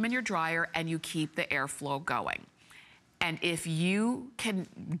just keep them in your dryer and you keep the airflow going. And if you can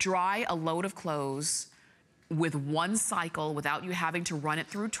dry a load of clothes with 1 cycle without you having to run it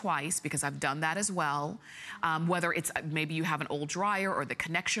through twice, because I've done that as well, whether it's maybe you have an old dryer or the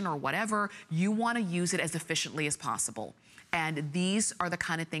connection or whatever, you want to use it as efficiently as possible. And these are the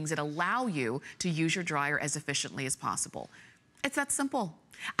kind of things that allow you to use your dryer as efficiently as possible. It's that simple.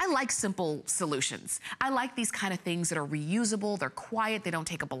 I like simple solutions. I like these kind of things that are reusable, they're quiet, they don't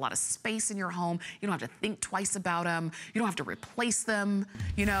take up a lot of space in your home. You don't have to think twice about them. You don't have to replace them.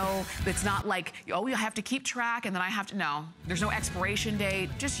 You know, it's not like, oh, you have to keep track and then I have to, no, there's no expiration date.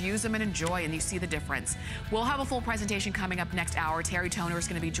 Just use them and enjoy and you see the difference. We'll have a full presentation coming up next hour. Terry Toner is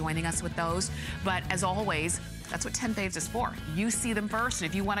gonna be joining us with those. But as always, that's what 10 Faves is for. You see them first, and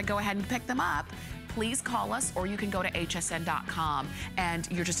if you wanna go ahead and pick them up, please call us, or you can go to hsn.com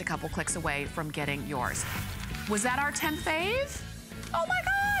and you're just a couple clicks away from getting yours. Was that our 10th fave? Oh my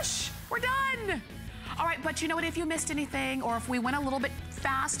gosh, we're done. All right, but you know what, if you missed anything or if we went a little bit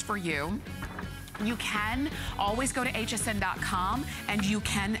fast for you, you can always go to hsn.com and you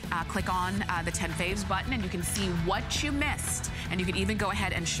can click on the 10 Faves button and you can see what you missed. and you can even go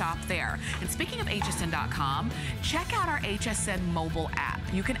ahead and shop there. And speaking of hsn.com, check out our HSN mobile app.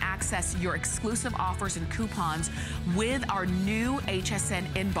 You can access your exclusive offers and coupons with our new HSN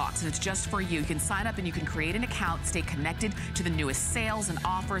inbox, and it's just for you. You can sign up and you can create an account, stay connected to the newest sales and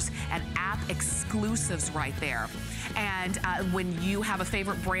offers and app exclusives right there. And when you have a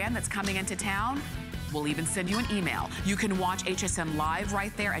favorite brand that's coming into town, we'll even send you an email. You can watch HSN live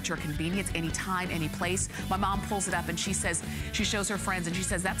right there at your convenience, anytime, any place. My mom pulls it up and she says, she shows her friends and she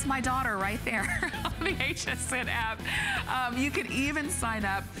says, that's my daughter right there on the HSN app. You can even sign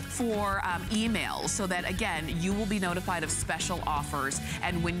up for emails so that, again, you will be notified of special offers.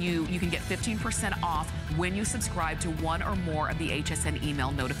 And when you can get 15% off when you subscribe to one or more of the HSN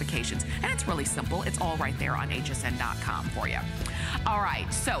email notifications. And it's really simple. It's all right there on hsn.com for you. All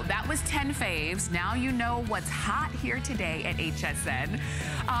right, so that was 10 faves. Now you know what's hot here today at HSN.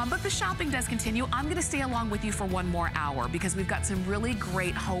 But the shopping does continue. I'm going to stay along with you for one more hour because we've got some really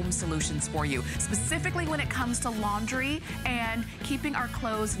great home solutions for you, specifically when it comes to laundry and keeping our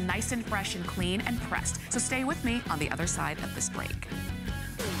clothes nice and fresh and clean and pressed. So stay with me on the other side of this break.